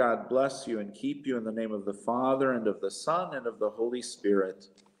Lord God bless you and keep you in the name of the Father and of the Son and of the Holy Spirit.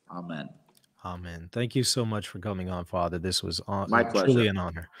 Amen. Amen. Thank you so much for coming on, Father. This was my pleasure. Truly an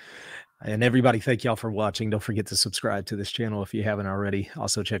honor. And everybody, thank y'all for watching. Don't forget to subscribe to this channel if you haven't already.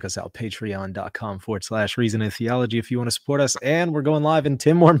 Also, check us out, patreon.com/Reason and Theology if you want to support us. And we're going live in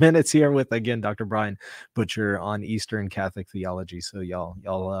 10 more minutes here with, again, Dr. Brian Butcher on Eastern Catholic Theology. So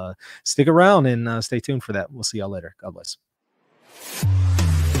y'all stick around and stay tuned for that. We'll see y'all later. God bless.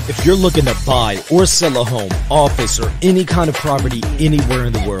 If you're looking to buy or sell a home, office, or any kind of property anywhere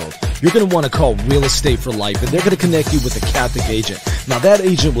in the world, you're going to want to call Real Estate for Life, and they're going to connect you with a Catholic agent. Now, that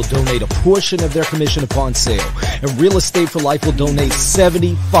agent will donate a portion of their commission upon sale, and Real Estate for Life will donate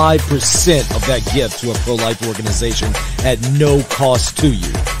 75% of that gift to a pro-life organization at no cost to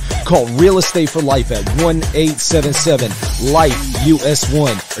you. Call Real Estate for Life at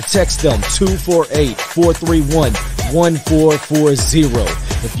 1-877-LIFE-US1 or text them 248-431-1440.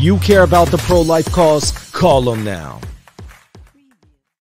 If you care about the pro-life cause, call them now.